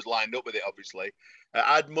we're not always lined up with it, obviously,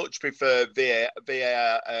 I'd much prefer VAR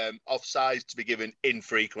offsides to be given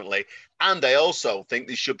infrequently. And I also think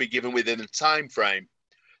they should be given within a time frame.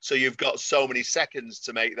 So you've got so many seconds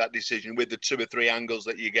to make that decision with the 2 or 3 angles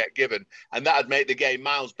that you get given. And that'd make the game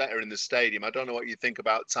miles better in the stadium. I don't know what you think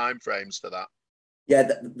about time frames for that.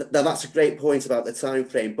 Yeah, that's a great point about the time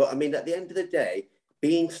frame. But I mean, at the end of the day,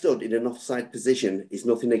 being stood in an offside position is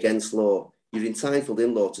nothing against law. You're entitled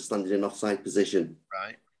in law to stand in an offside position.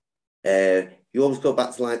 Right. You always go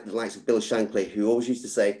back to the likes of Bill Shankly, who always used to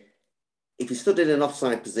say, if he stood in an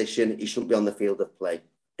offside position, he shouldn't be on the field of play.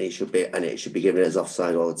 And it should be given as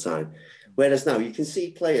offside all the time. Whereas now you can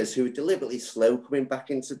see players who are deliberately slow coming back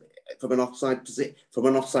from an offside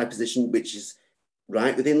position, which is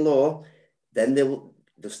right within law. Then they'll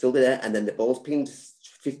still be there, and then the ball's pinged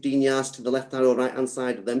 15 yards to the left hand or right hand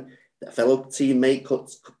side of them. A fellow teammate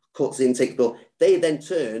cuts in, takes the ball. They then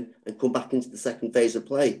turn and come back into the second phase of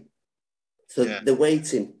play. So they're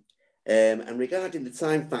waiting. And regarding the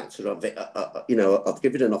time factor of it, of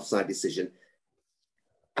giving an offside decision,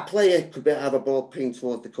 a player could have a ball pinged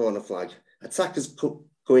towards the corner flag. Attackers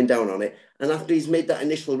going down on it, and after he's made that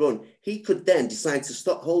initial run, he could then decide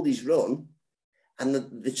to hold his run, and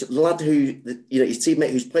the lad his teammate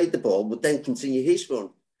who's played the ball would then continue his run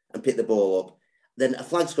and pick the ball up. Then a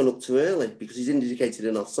flag's gone up too early because he's indicated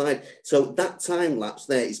an offside. So that time lapse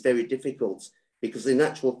there is very difficult because in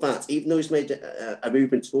actual fact, even though he's made a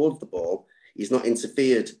movement towards the ball, he's not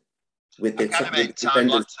interfered with the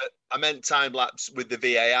defenders. I meant time lapse with the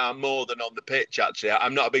VAR more than on the pitch. Actually,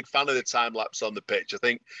 I'm not a big fan of the time lapse on the pitch. I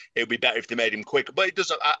think it would be better if they made him quicker. But it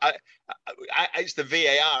doesn't. It's the VAR.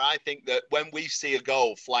 I think that when we see a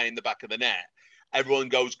goal fly in the back of the net, everyone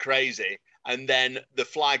goes crazy, and then the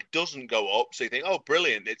flag doesn't go up. So you think, oh,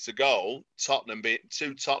 brilliant, it's a goal.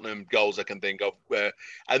 Two Tottenham goals I can think of,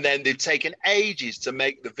 and then they've taken ages to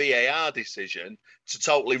make the VAR decision to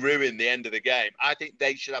totally ruin the end of the game. I think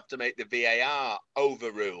they should have to make the VAR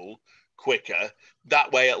overrule quicker.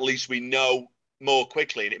 That way, at least we know more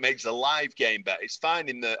quickly, and it makes the live game better. It's fine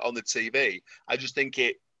on the TV. I just think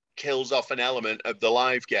it kills off an element of the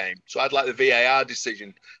live game. So I'd like the VAR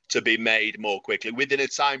decision to be made more quickly within a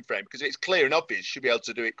time frame, because it's clear and obvious. Should be able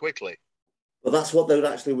to do it quickly. Well, that's what they're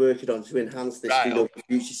actually working on to enhance this, for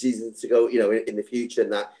future seasons to go, in the future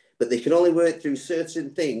and that. But they can only work through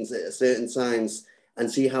certain things at certain times and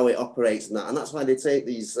see how it operates and that. And that's why they take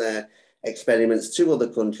these experiments to other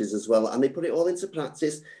countries as well, and they put it all into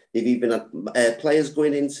practice. They've even had players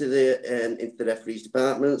going into the referees'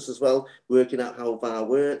 departments as well, working out how VAR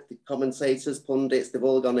works. The commentators, pundits, they've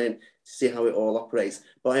all gone in to see how it all operates.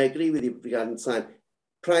 But I agree with you regarding time.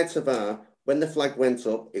 Prior to VAR, when the flag went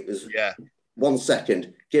up, it was 1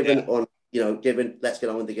 second given let's get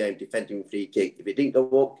on with the game, defending free kick. If it didn't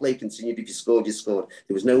go up, play continued. If you scored, you scored.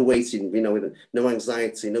 There was no waiting, no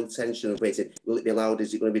anxiety, no tension of waiting. Will it be allowed?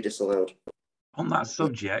 Is it going to be disallowed? On that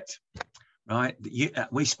subject, right,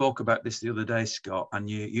 we spoke about this the other day, Scott, and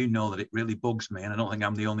you know that it really bugs me, and I don't think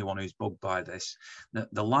I'm the only one who's bugged by this.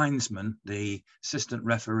 The linesman, the assistant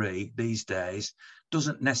referee these days,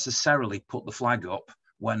 doesn't necessarily put the flag up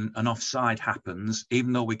when an offside happens,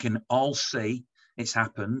 even though we can all see it's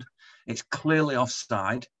happened. It's clearly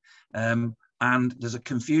offside. And there's a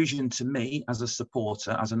confusion to me as a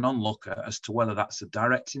supporter, as an onlooker, as to whether that's a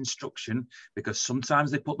direct instruction, because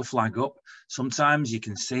sometimes they put the flag up, sometimes you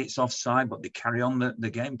can see it's offside, but they carry on, the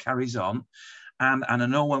game carries on. And I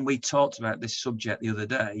know when we talked about this subject the other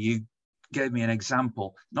day, you gave me an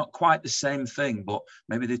example, not quite the same thing, but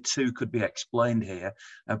maybe the two could be explained here,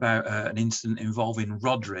 about an incident involving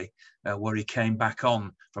Rodri, where he came back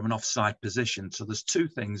on from an offside position. So there's two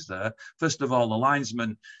things there. First of all, the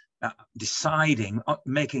linesman deciding,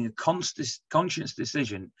 making a conscious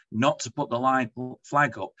decision not to put the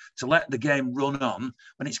flag up, to let the game run on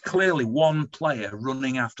when it's clearly one player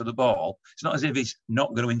running after the ball. It's not as if he's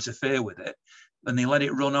not going to interfere with it. And they let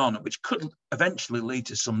it run on, which could eventually lead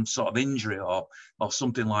to some sort of injury or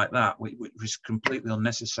something like that, which was completely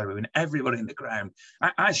unnecessary. When everybody in the ground,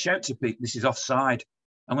 I shout to people, this is offside.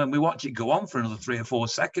 And when we watch it go on for another 3 or 4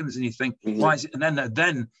 seconds, and you think, why is it? And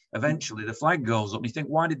then eventually the flag goes up, and you think,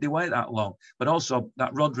 why did they wait that long? But also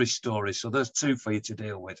that Rodri story. So there's two for you to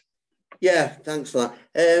deal with. Yeah, thanks for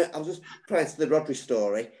that. I'll just prior to the Rodri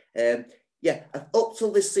story. Up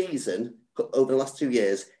till this season, over the last 2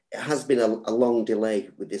 years, it has been a long delay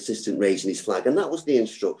with the assistant raising his flag, and that was the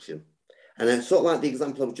instruction. And it's sort of like the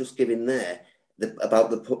example I was just giving there,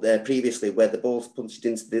 previously, where the ball's punched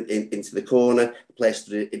into the corner, the player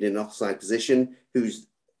stood in an offside position, who's,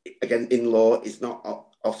 again, in law, is not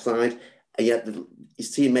offside, and yet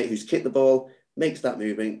his teammate who's kicked the ball makes that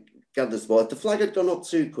movement, gathers the ball. If the flag had gone up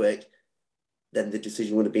too quick, then the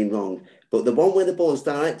decision would have been wrong. But the one where the ball is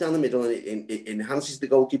direct down the middle and it enhances the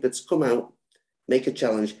goalkeeper to come out, make a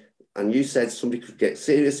challenge, and you said somebody could get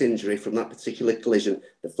serious injury from that particular collision,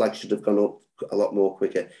 the flag should have gone up a lot more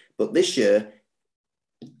quicker. But this year,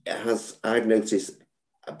 I've noticed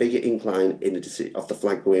a bigger incline in of the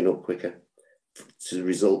flag going up quicker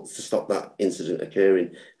to stop that incident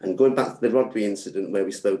occurring. And going back to the Rodri incident where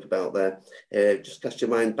we spoke about there, just cast your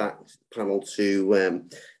mind back, panel, to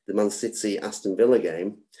the Man City Aston Villa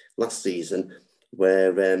game last season,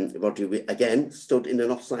 where Rodri again stood in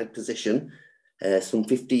an offside position, some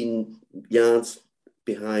 15 yards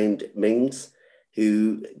behind Mings,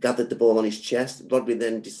 who gathered the ball on his chest. Rodri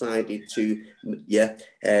then decided to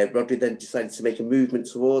make a movement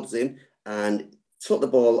towards him and took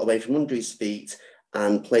the ball away from under his feet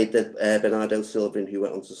and played the Bernardo Silva in, who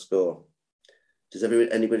went on to score. Does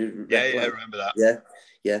anybody? Yeah, I remember that.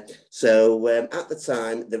 Yeah. So at the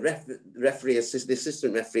time, the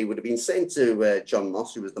assistant referee would have been saying to John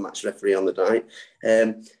Moss, who was the match referee on the night,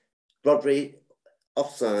 Rodri,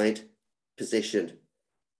 offside position,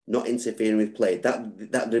 not interfering with play.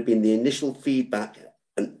 That would have been the initial feedback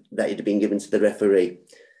that had been given to the referee.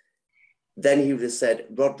 Then he would have said,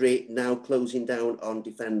 Rodri now closing down on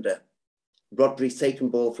defender. Rodri's taken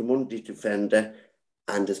ball from under defender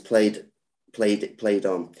and has played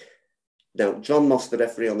on. Now, John Moss, the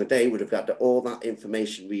referee on the day, would have got all that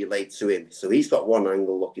information relayed to him. So he's got one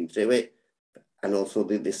angle looking through it, and also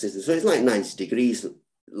this is so it's like 90 degrees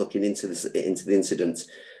looking into the incident.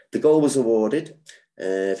 The goal was awarded.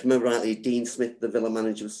 If I remember rightly, Dean Smith, the Villa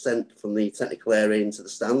manager, was sent from the technical area into the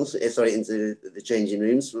stands. Into the changing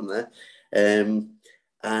rooms from there.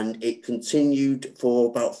 And it continued for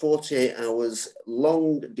about 48 hours,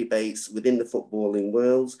 long debates within the footballing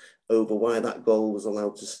world over why that goal was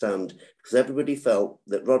allowed to stand, because everybody felt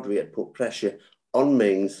that Rodri had put pressure on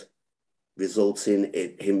Mings, resulting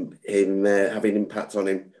in him having impact on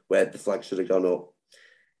him where the flag should have gone up.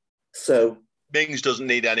 So Mings doesn't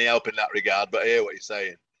need any help in that regard, but I hear what you're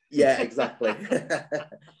saying. Yeah, exactly.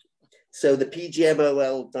 So the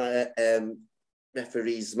PGMOL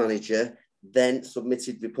referees manager then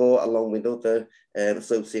submitted report along with other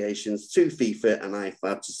associations to FIFA and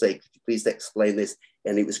IFAB to say, could you please explain this?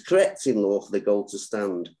 And it was correct in law for the goal to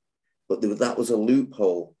stand. But that was a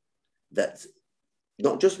loophole that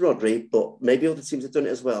not just Rodri, but maybe other teams have done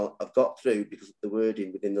it as well, have got through because of the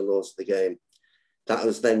wording within the laws of the game. That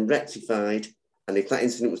was then rectified. And if that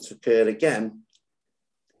incident was to occur again,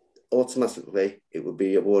 automatically it would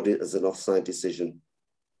be awarded as an offside decision.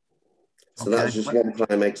 So okay. That's just one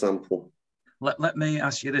prime example. Let me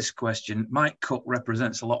ask you this question. Mike Cook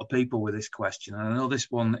represents a lot of people with this question, and I know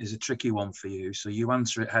this one is a tricky one for you, so you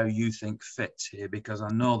answer it how you think fits here, because I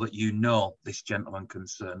know that you know this gentleman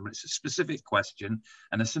concerned, but it's a specific question,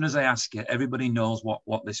 and as soon as I ask it, everybody knows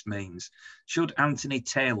what this means. Should Anthony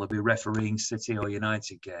Taylor be refereeing City or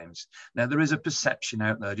United games? Now, there is a perception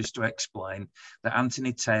out there, just to explain, that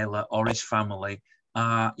Anthony Taylor or his family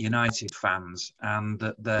are United fans and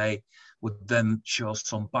that they would then show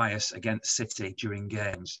some bias against City during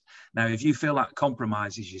games. Now, if you feel that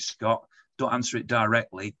compromises you, Scott, don't answer it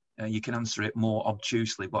directly. You can answer it more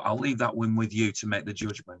obtusely, but I'll leave that one with you to make the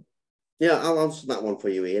judgment. Yeah, I'll answer that one for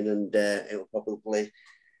you, Ian, and it'll probably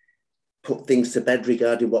put things to bed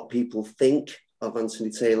regarding what people think of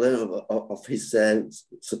Anthony Taylor, of his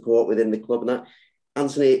support within the club and that.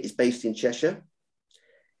 Anthony is based in Cheshire.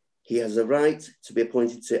 He has a right to be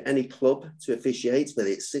appointed to any club to officiate, whether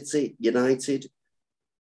it's City, United,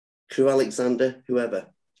 Crewe Alexandra, whoever.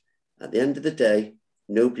 At the end of the day,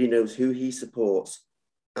 nobody knows who he supports.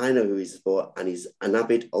 I know who he supports, and he's an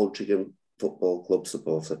avid Altrincham Football Club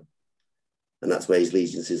supporter. And that's where his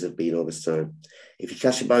allegiances have been all this time. If you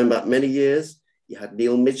cast your mind back many years, you had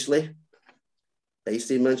Neil Midgley,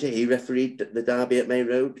 based in Manchester. He refereed the derby at Main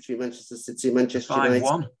Road between Manchester City and Manchester United.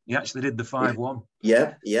 5-1. He actually did the 5-1.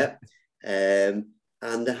 Yeah. And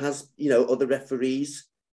there has, other referees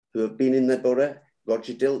who have been in the borough.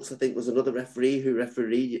 Roger Dilks, I think, was another referee who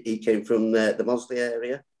refereed. He came from the Mosley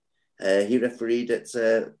area. He refereed at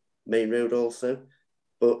Main Road also.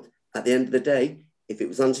 But at the end of the day, if it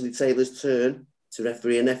was Anthony Taylor's turn to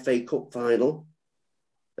referee an FA Cup final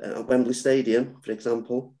at Wembley Stadium, for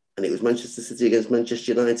example, and it was Manchester City against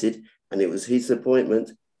Manchester United, and it was his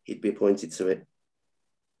appointment, he'd be appointed to it.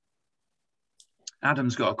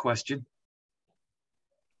 Adam's got a question.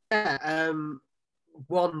 Yeah,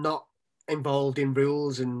 one not involved in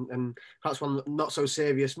rules and perhaps one not so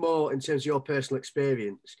serious, more in terms of your personal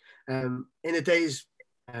experience. In the days,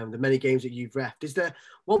 the many games that you've reffed, is there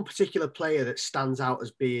one particular player that stands out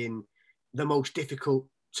as being the most difficult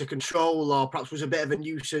to control, or perhaps was a bit of a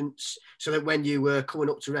nuisance, so that when you were coming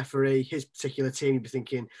up to referee his particular team, you'd be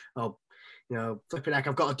thinking, oh, flipping heck,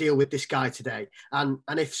 I've got to deal with this guy today. And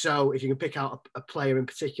if so, if you can pick out a player in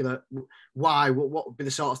particular, why? What would be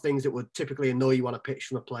the sort of things that would typically annoy you on a pitch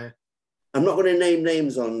from a player? I'm not going to name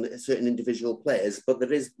names on certain individual players, but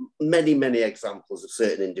there is many, many examples of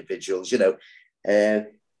certain individuals. The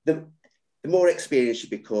more experienced you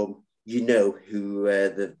become, who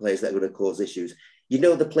the players that are going to cause issues.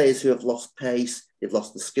 The players who have lost pace, they've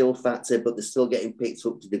lost the skill factor, but they're still getting picked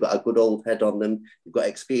up. They've got a good old head on them. They've got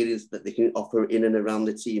experience that they can offer in and around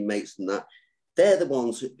the teammates and that. they're the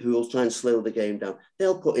ones who will try and slow the game down.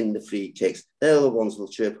 They'll put in the free kicks. They're the ones who will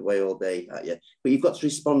chirp away all day at you. But you've got to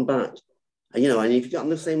respond back. And, and if you're on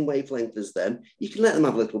the same wavelength as them, you can let them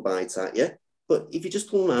have a little bite at you. But if you just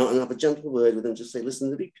pull them out and have a gentle word with them, just say, listen,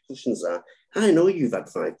 the repercussions are, I know you've had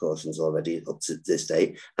 5 cautions already up to this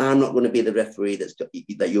date. I'm not going to be the referee that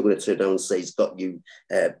you're going to turn down and say has got you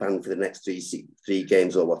banned for the next three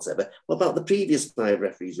games or whatever. What about the previous 5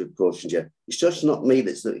 referees who've cautioned you? It's just not me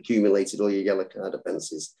that's accumulated all your yellow card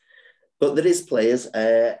offences. But there is players.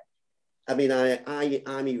 I'm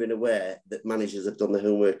even aware that managers have done the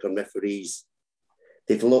homework on referees.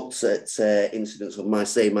 They've looked at incidents of my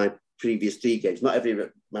previous 3 games. Not every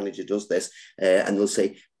manager does this, and they'll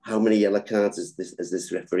say, how many yellow cards has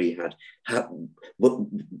this referee had? How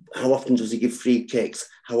often does he give free kicks?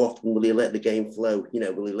 How often will he let the game flow?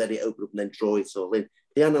 Will he let it open up and then draw it all in?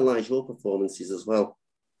 They analyse your performances as well.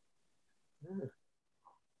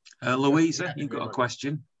 Louisa, you've got a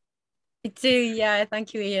question? I do, yeah.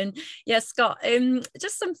 Thank you, Ian. Yeah, Scott,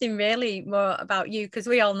 just something really more about you, because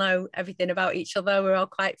we all know everything about each other. We're all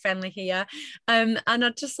quite friendly here. And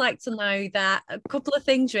I'd just like to know that a couple of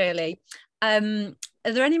things, really.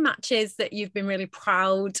 Are there any matches that you've been really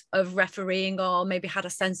proud of refereeing, or maybe had a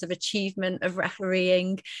sense of achievement of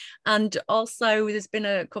refereeing? And also, there's been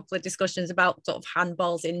a couple of discussions about sort of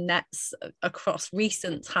handballs in nets across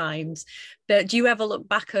recent times. But do you ever look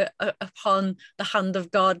back upon the hand of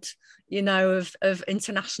God, of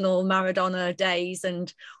international Maradona days,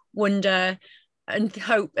 and wonder and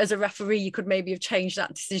hope as a referee you could maybe have changed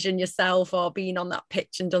that decision yourself, or been on that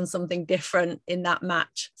pitch and done something different in that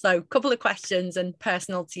match? So a couple of questions and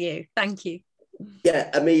personal to you. Thank you. Yeah,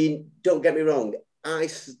 don't get me wrong. I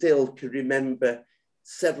still can remember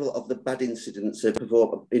several of the bad incidents of,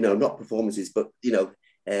 not performances, but,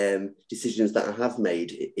 decisions that I have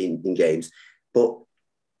made in games. But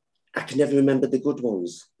I can never remember the good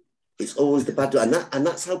ones. It's always the bad one. And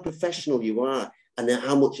that's how professional you are. And then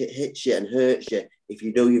how much it hits you and hurts you if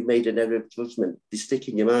you know you've made an error of judgment. They stick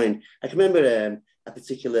in your mind. I can remember a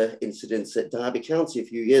particular incident at Derby County a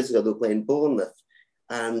few years ago. They were playing Bournemouth,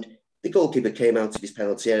 and the goalkeeper came out of his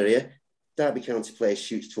penalty area. Derby County player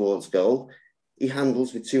shoots towards goal. He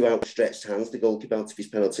handles with 2 outstretched hands the goalkeeper out of his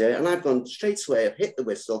penalty area. And I've gone straight away, I've hit the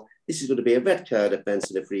whistle. This is going to be a red card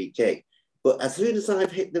offence and a free kick. But as soon as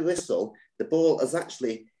I've hit the whistle, the ball has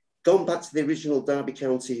actually gone back to the original Derby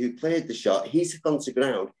County who played the shot. He's gone to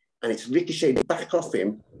ground and it's ricocheted back off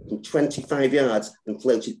him from 25 yards and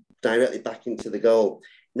floated directly back into the goal.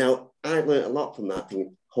 Now, I've learned a lot from that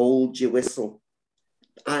thing. Hold your whistle.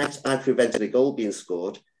 I prevented a goal being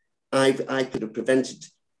scored. I could have prevented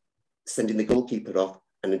sending the goalkeeper off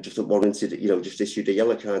and just warranted, just issued a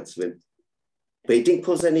yellow card to him. But it didn't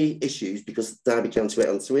cause any issues because Derby County went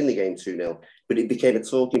on to win the game 2-0, but it became a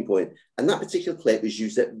talking point. And that particular clip was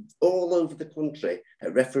used all over the country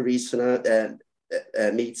at referees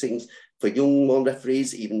meetings, for young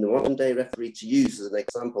referees, even the modern day referee, to use as an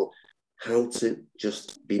example how to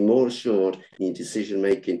just be more assured in your decision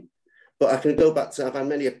making. But I can go back to, I've had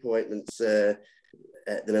many appointments at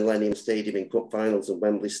the Millennium Stadium in cup finals and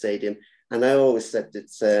Wembley Stadium, and I always said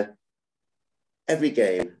that every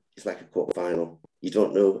game is like a cup final. You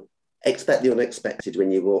don't know. Expect the unexpected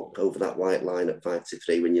when you walk over that white line at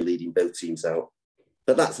 5-3 when you're leading both teams out.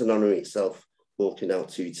 But that's an honour in itself, walking out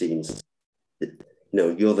 2 teams.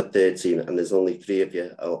 You're the 3rd team and there's only 3 of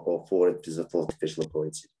you, or 4 if there's a 4th official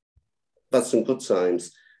appointed. I've had some good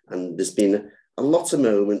times, and there's been a lot of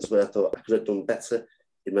moments where I thought I could have done better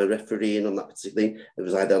in my refereeing on that particular thing. It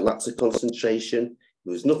was either a lapse of concentration.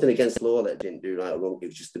 There was nothing against law that I didn't do right or wrong. It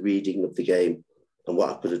was just the reading of the game and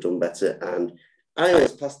what I could have done better. And I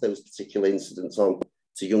always pass those particular incidents on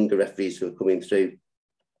to younger referees who are coming through.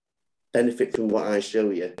 Benefit from what I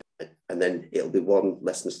show you, and then it'll be one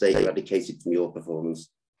less mistake eradicated from your performance.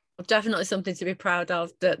 Definitely something to be proud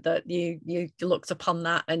of, that you looked upon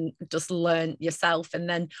that and just learned yourself, and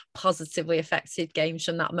then positively affected games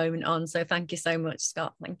from that moment on. So thank you so much,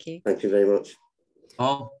 Scott. Thank you. Thank you very much.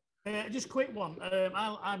 Paul? Just a quick one.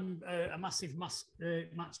 I'm a massive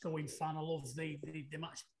match-going fan. I love the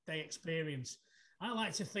match day experience. I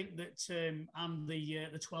like to think that I'm the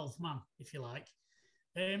 12th man, if you like.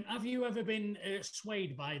 Have you ever been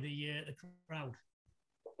swayed by the crowd?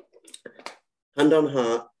 Hand on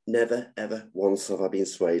heart, never, ever once have I been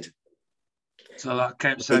swayed. So that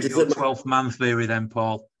counts out your 12th man theory then,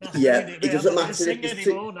 Paul. Yeah, it doesn't matter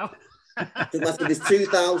if there's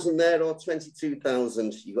 2,000 there or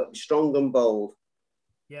 22,000. You've got to be strong and bold.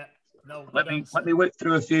 Yeah. No, Let me whip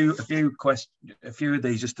through a few of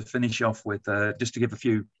these just to finish off with, just to give a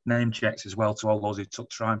few name checks as well to all those who took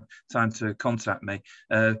time to contact me.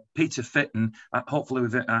 Peter Fitton, hopefully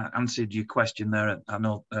we've answered your question there. I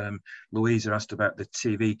know Louisa asked about the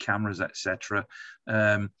TV cameras, etc.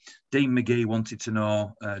 Dean McGee wanted to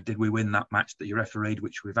know, did we win that match that you refereed,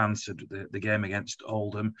 which we've answered, the game against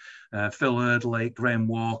Oldham. Phil Erdley, Graham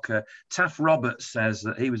Walker. Taff Roberts says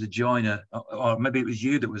that he was a joiner, or maybe it was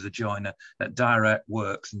you that was a joiner at Direct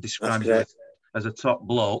Works, and describes you as a top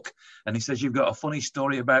bloke. And he says you've got a funny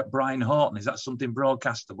story about Brian Horton. Is that something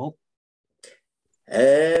broadcastable?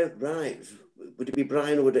 Right. Would it be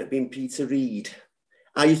Brian or would it have been Peter Reid?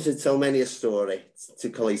 I used to tell many a story to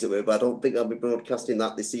colleagues at work, but I don't think I'll be broadcasting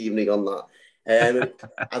that this evening on that.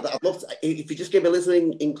 I'd love to, if you just give a little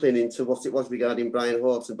inkling into what it was regarding Brian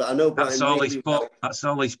Horton, but I know Brian. That's all he spoke. That's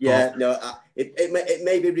all he spoke. Yeah, no, it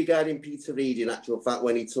may be regarding Peter Reid in actual fact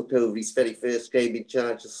when he took over his very first game in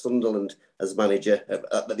charge of Sunderland as manager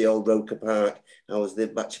at the old Roker Park. I was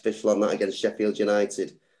the match official on that against Sheffield United.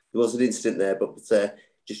 There was an incident there, but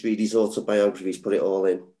just read his autobiography. He's put it all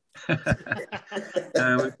in.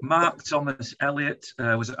 Mark Thomas Elliott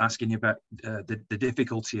was asking you about the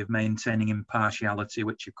difficulty of maintaining impartiality,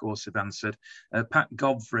 which of course have answered. Pat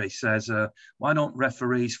Godfrey says, why don't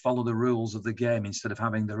referees follow the rules of the game instead of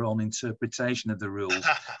having their own interpretation of the rules,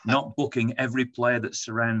 not booking every player that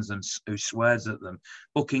surrounds them who swears at them,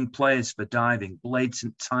 booking players for diving,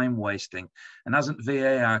 blatant time wasting, and hasn't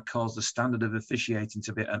VAR caused the standard of officiating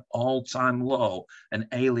to be at an all-time low and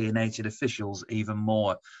alienated officials even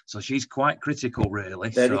more? So she's quite critical, really.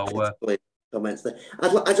 Very critical comments there.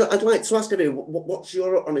 I'd like to ask everyone, what's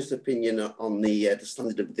your honest opinion on the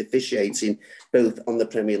standard of officiating, both on the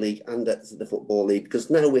Premier League and at the Football League? Because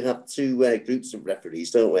now we have two groups of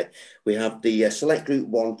referees, don't we? We have the Select Group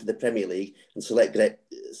 1 for the Premier League and Select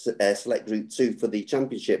Group 2 for the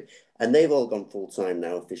Championship, and they've all gone full-time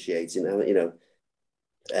now officiating, you know.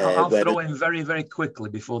 I'll throw in very, very quickly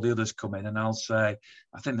before the others come in, and I'll say,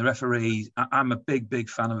 I think the referees, I'm a big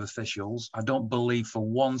fan of officials. I don't believe for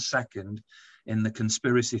 1 second in the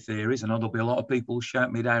conspiracy theories. I know there'll be a lot of people who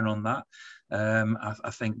shout me down on that.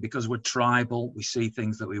 I think because we're tribal, we see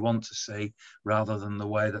things that we want to see rather than the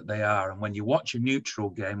way that they are. And when you watch a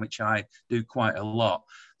neutral game, which I do quite a lot,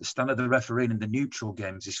 the standard of refereeing in the neutral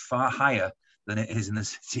games is far higher than it is in the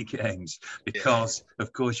City games, because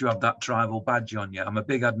of course you have that tribal badge on you. I'm a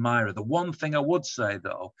big admirer. The one thing I would say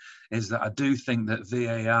though is that I do think that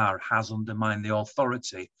VAR has undermined the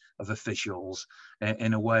authority of officials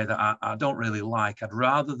in a way that I don't really like. I'd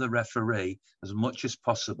rather the referee, as much as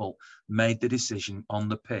possible, made the decision on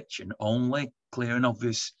the pitch, and only clear and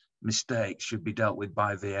obvious mistakes should be dealt with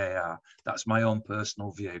by VAR. That's my own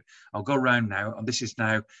personal view. I'll go round now, and this is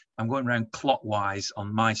now, I'm going round clockwise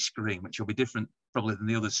on my screen, which will be different probably than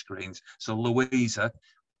the other screens. So Louisa,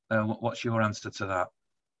 what's your answer to that?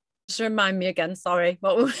 Just remind me again, sorry.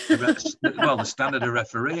 Well, the standard of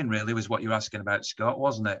refereeing really was what you're asking about, Scott,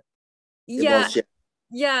 wasn't it? Yeah.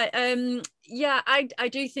 I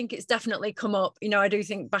do think it's definitely come up. You know, I do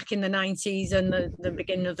think back in the 90s and the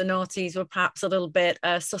beginning of the noughties were perhaps a little bit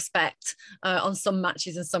suspect on some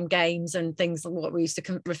matches and some games, and things like what we used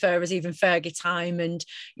to refer as even Fergie time, and,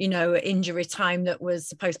 you know, injury time that was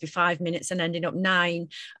supposed to be 5 minutes and ending up 9.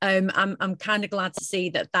 I'm kind of glad to see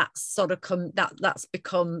that's sort of that's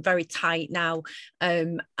become very tight now.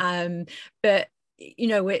 But you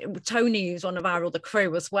know, Tony, who's one of our other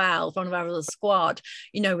crew as well, one of our other squad,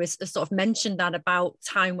 you know, has sort of mentioned that about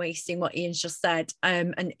time wasting, what Ian's just said,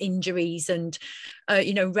 and injuries and,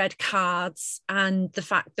 you know, red cards, and the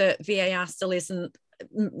fact that VAR still isn't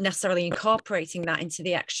necessarily incorporating that into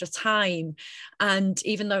the extra time. And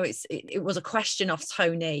even though it was a question of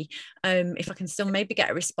Tony, if I can still maybe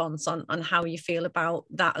get a response on how you feel about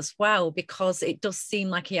that as well, because it does seem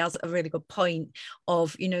like he has a really good point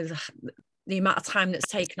of, you know, the amount of time that's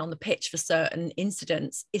taken on the pitch for certain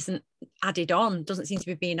incidents isn't added on, doesn't seem to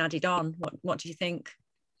be being added on. What do you think?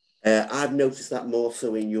 I've noticed that more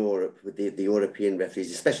so in Europe with the European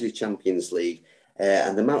referees, especially Champions League,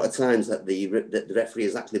 and the amount of times that the referee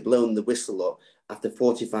has actually blown the whistle up after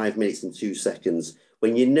 45 minutes and 2 seconds,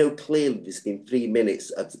 when you know clearly there's been 3 minutes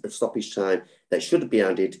of stoppage time that should have been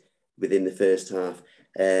added within the first half.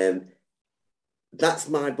 That's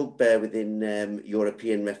my bugbear within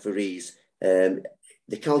European referees.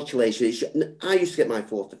 The calculation, I used to get my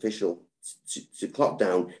fourth official to clock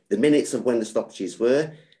down the minutes of when the stoppages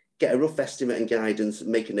were, get a rough estimate and guidance,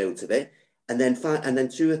 make a note of it, and then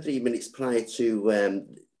 2 or 3 minutes prior to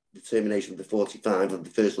the termination of the 45 of the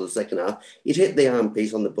first or the second half, he'd hit the arm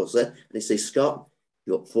piece on the buzzer and he'd say, Scott,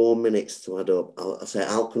 You've got 4 minutes to add up. I'll say,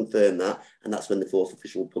 I'll confirm that. And that's when the fourth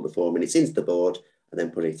official will put the 4 minutes into the board and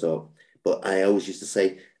then put it up. But I always used to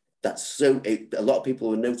say, a lot of people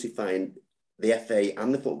were notifying the FA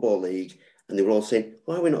and the Football League, and they were all saying,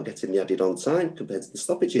 why are we not getting the added on time compared to the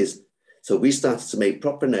stoppages? So we started to make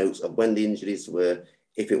proper notes of when the injuries were,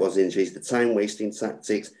 if it was injuries, the time wasting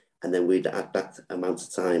tactics, and then we'd add that amount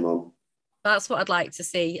of time on. That's what I'd like to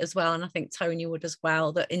see as well. And I think Tony would as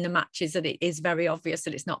well, that in the matches that it is very obvious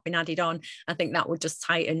that it's not been added on. I think that would just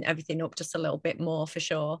tighten everything up just a little bit more for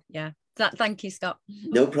sure. Yeah. Thank you, Scott.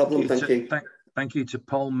 No problem. Thank you. Thank you to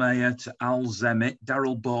Paul Mayer, to Al Zemit,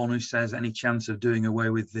 Daryl Bourne, who says any chance of doing away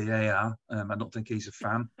with VAR. I don't think he's a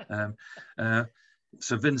fan.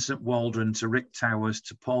 So Vincent Waldron, to Rick Towers,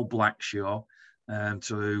 to Paul Blackshaw,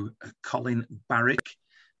 to Colin Barrick,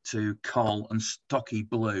 to Col and Stocky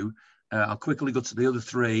Blue. I'll quickly go to the other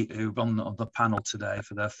three who've on the panel today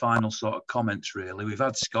for their final sort of comments, really. We've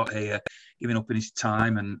had Scott here giving up in his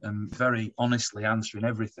time and very honestly answering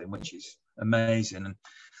everything, which is amazing. And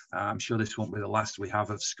I'm sure this won't be the last we have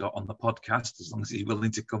of Scott on the podcast, as long as he's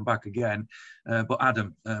willing to come back again. But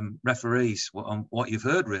Adam, referees, what you've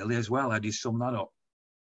heard really as well, how do you sum that up?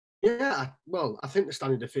 Yeah, well, I think the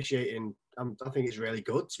standard officiating, I think it's really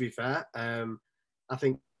good, to be fair. I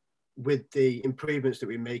think with the improvements that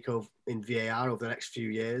we make in VAR over the next few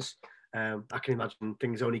years, I can imagine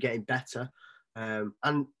things only getting better. And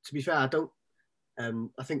to be fair, I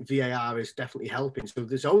think VAR is definitely helping. So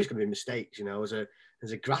there's always going to be mistakes, you know.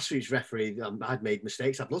 As a grassroots referee, I'd made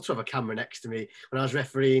mistakes. I'd love to have a camera next to me when I was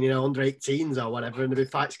refereeing, you know, under 18s or whatever, and there'd be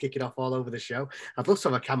fights kicking off all over the show. I'd love to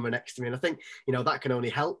have a camera next to me, and I think, you know, that can only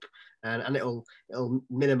help, and it'll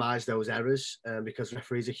minimise those errors because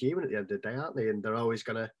referees are human at the end of the day, aren't they? And they're always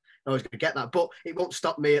going to get that. But it won't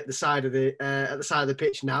stop me at the side of the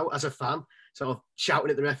pitch now as a fan, sort of shouting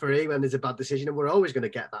at the referee when there's a bad decision, and we're always going to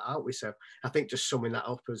get that, aren't we? So I think just summing that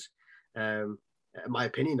up as my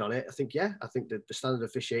opinion on it, I think the standard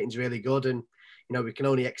officiating is really good, and you know, we can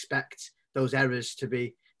only expect those errors to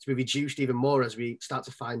be reduced even more as we start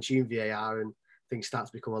to fine tune VAR and things start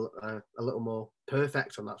to become a little more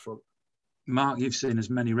perfect on that front. Mark, you've seen as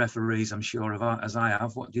many referees, I'm sure, as I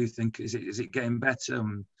have. What do you think? Is it getting better?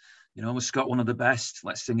 You know, was Scott one of the best?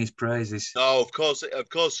 Let's sing his praises. No, of course,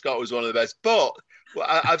 Scott was one of the best. But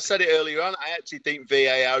I've said it earlier on, I actually think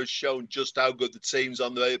VAR has shown just how good the teams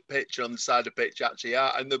on the pitch and on the side of the pitch actually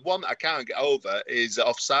are. And the one that I can't get over is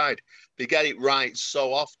offside. They get it right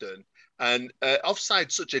so often. And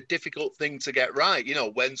offside's such a difficult thing to get right. You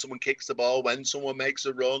know, when someone kicks the ball, when someone makes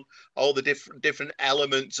a run, all the different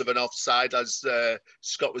elements of an offside, as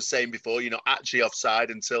Scott was saying before, you know, actually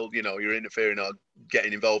offside until, you know, you're interfering or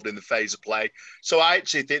getting involved in the phase of play. So I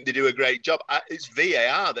actually think they do a great job. It's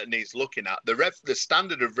VAR that needs looking at. The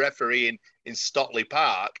standard of refereeing in Stockley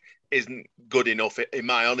Park isn't good enough, in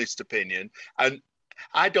my honest opinion. And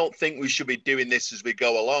I don't think we should be doing this as we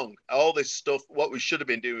go along. All this stuff, what we should have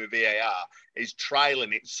been doing with VAR is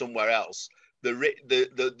trialing it somewhere else.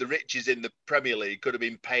 The riches in the Premier League could have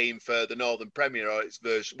been paying for the Northern Premier, or its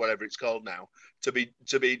version, whatever it's called now, to be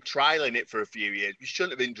trialing it for a few years. We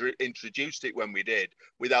shouldn't have introduced it when we did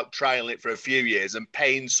without trialing it for a few years and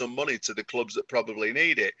paying some money to the clubs that probably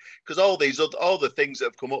need it. Because all the things that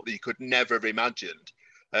have come up that you could never have imagined.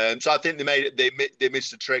 So I think they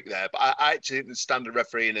missed a trick there. But I actually think the standard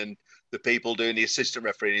refereeing and the people doing the assistant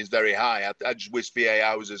refereeing is very high. I just wish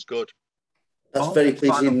VAR was as good. That's very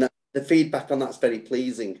pleasing. The feedback on that's very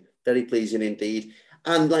pleasing indeed.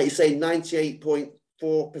 And like you say,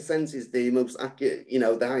 98.4% is the most accurate, you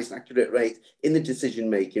know, the highest accurate rate in the decision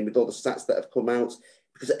making with all the stats that have come out.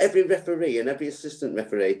 Because every referee and every assistant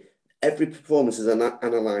referee, every performance is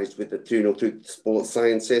analysed through sports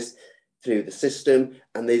scientists, through the system,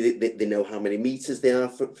 and they know how many meters they are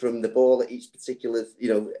from the ball at each particular,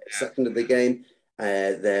 you know, second of the game,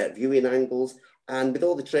 their viewing angles, and with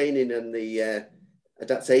all the training and the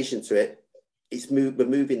adaptation to it, we're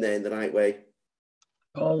moving there in the right way.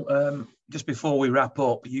 Paul, just before we wrap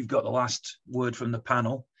up, you've got the last word from the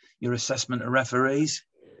panel. Your assessment of referees.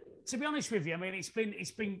 To be honest with you, I mean,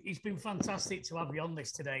 it's been fantastic to have you on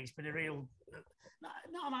this today. It's been a real,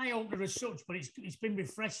 not an eye opener as such, but it's been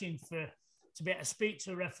refreshing to be able to speak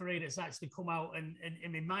to a referee that's actually come out and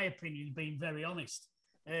in my opinion, been very honest.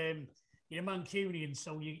 You're a Mancunian,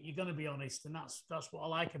 so you're going to be honest, and that's what I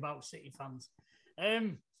like about City fans.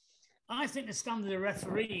 I think the standard of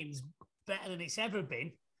refereeing is better than it's ever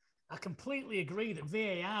been. I completely agree that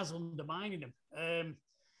VAR's undermining them.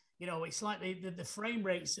 You know, it's like the frame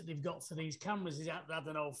rates that they've got for these cameras is, I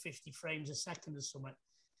don't know, 50 frames a second or something.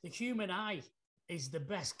 The human eye is the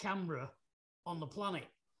best camera on the planet.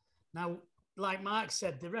 Now, like Mark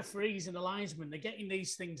said, the referees and the linesmen, they're getting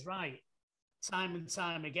these things right time and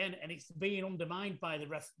time again, and it's being undermined by the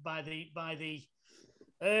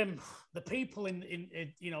people in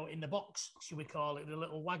the box, should we call it, the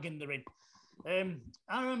little wagon they're in.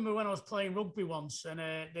 I remember when I was playing rugby once, and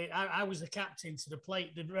I was the captain to the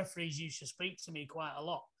plate. The referees used to speak to me quite a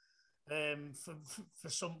lot for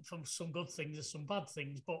some good things and some bad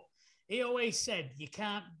things. But he always said you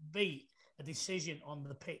can't beat a decision on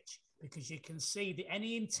the pitch because you can see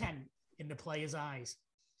any intent in the player's eyes.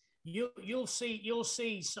 You'll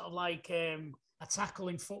see sort of like a tackle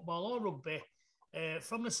in football or rugby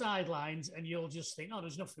from the sidelines, and you'll just think, oh,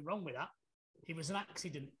 there's nothing wrong with that. It was an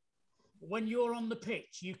accident. When you're on the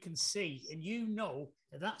pitch, you can see and you know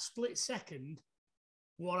at that split second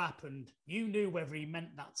what happened. You knew whether he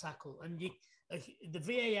meant that tackle. And the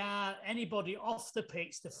VAR, anybody off the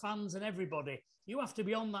pitch, the fans and everybody, you have to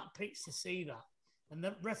be on that pitch to see that. And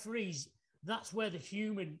the referees, that's where the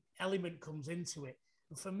human element comes into it.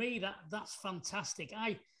 And for me, that's fantastic.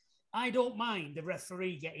 I don't mind the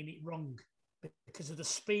referee getting it wrong because of the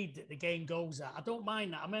speed that the game goes at. I don't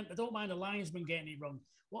mind that. I don't mind the linesman getting it wrong.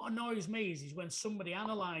 What annoys me is when somebody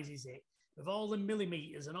analyses it with all the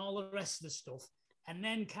millimetres and all the rest of the stuff, and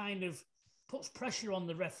then kind of puts pressure on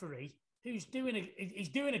the referee, who's doing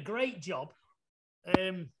a great job,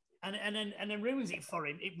 and then ruins it for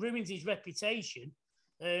him. It ruins his reputation,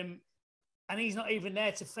 and he's not even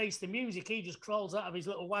there to face the music. He just crawls out of his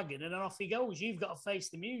little wagon and then off he goes. You've got to face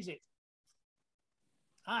the music.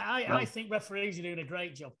 I think referees are doing a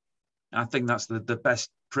great job. I think that's the best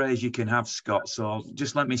praise you can have, Scott. So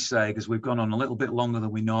just let me say, because we've gone on a little bit longer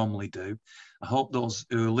than we normally do, I hope those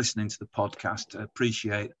who are listening to the podcast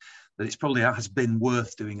appreciate that it's probably has been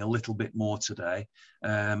worth doing a little bit more today.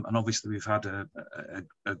 And obviously we've had and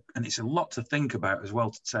it's a lot to think about as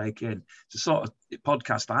well to take in. It's a sort of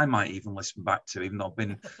podcast I might even listen back to, even though I've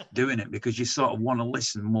been doing it, because you sort of want to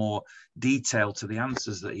listen more detailed to the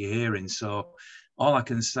answers that you're hearing. So all I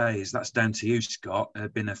can say is that's down to you, Scott.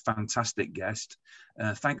 Been a fantastic guest.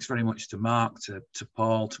 Thanks very much to Mark, to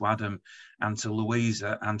Paul, to Adam, and to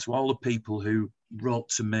Louisa, and to all the people who wrote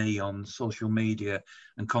to me on social media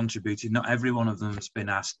and contributed. Not every one of them has been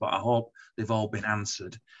asked, but I hope they've all been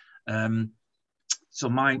answered. So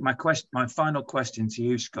my final question to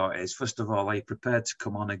you, Scott, is, first of all, are you prepared to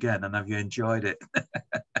come on again, and have you enjoyed it?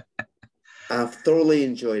 I've thoroughly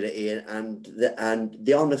enjoyed it, Ian, and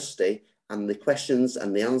the honesty and the questions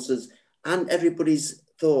and the answers and everybody's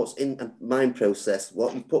thoughts in a mind process,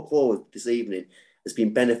 what you put forward this evening has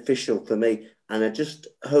been beneficial for me. And I just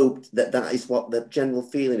hope that is what the general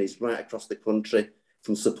feeling is right across the country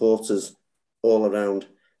from supporters all around.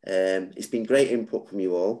 It's been great input from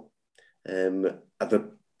you all.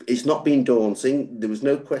 It's not been daunting. There was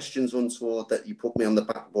no questions untoward that you put me on the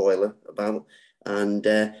back boiler about. And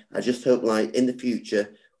I just hope, like, in the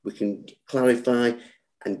future, we can clarify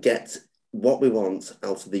and get what we want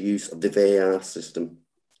out of the use of the VAR system.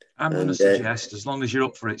 I'm going to suggest, as long as you're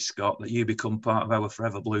up for it, Scott, that you become part of our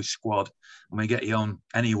Forever Blue squad, and we get you on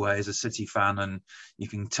anyway as a City fan, and you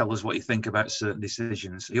can tell us what you think about certain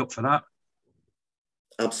decisions. Are you up for that?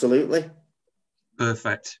 Absolutely.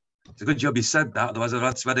 Perfect. It's a good job you said that, otherwise I'd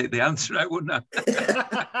have to edit the answer out, wouldn't I?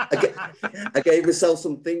 I gave myself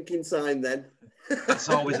some thinking time then. That's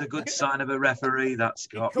always a good sign of a referee, that,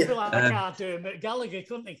 Scott. He could be like our Dermot Gallagher,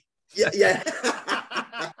 couldn't he? Yeah.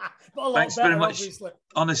 Thanks very much. Obviously.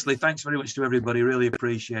 Honestly, thanks very much to everybody. Really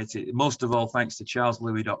appreciate it. Most of all, thanks to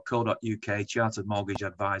charleslouis.co.uk, Chartered Mortgage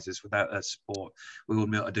Advisors. Without their support, we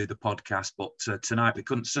wouldn't be able to do the podcast. But tonight, we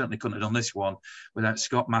certainly couldn't have done this one without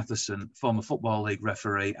Scott Matheson, former Football League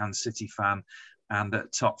referee and City fan, and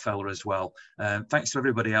top fella as well. Thanks to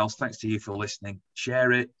everybody else. Thanks to you for listening.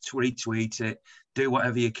 Share it, retweet it, do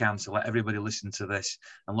whatever you can to let everybody listen to this,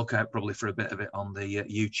 and look out probably for a bit of it on the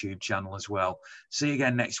YouTube channel as well. See you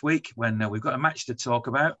again next week when we've got a match to talk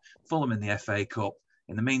about, Fulham in the FA Cup.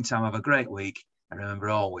 In the meantime, have a great week, and remember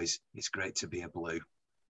always, it's great to be a Blue.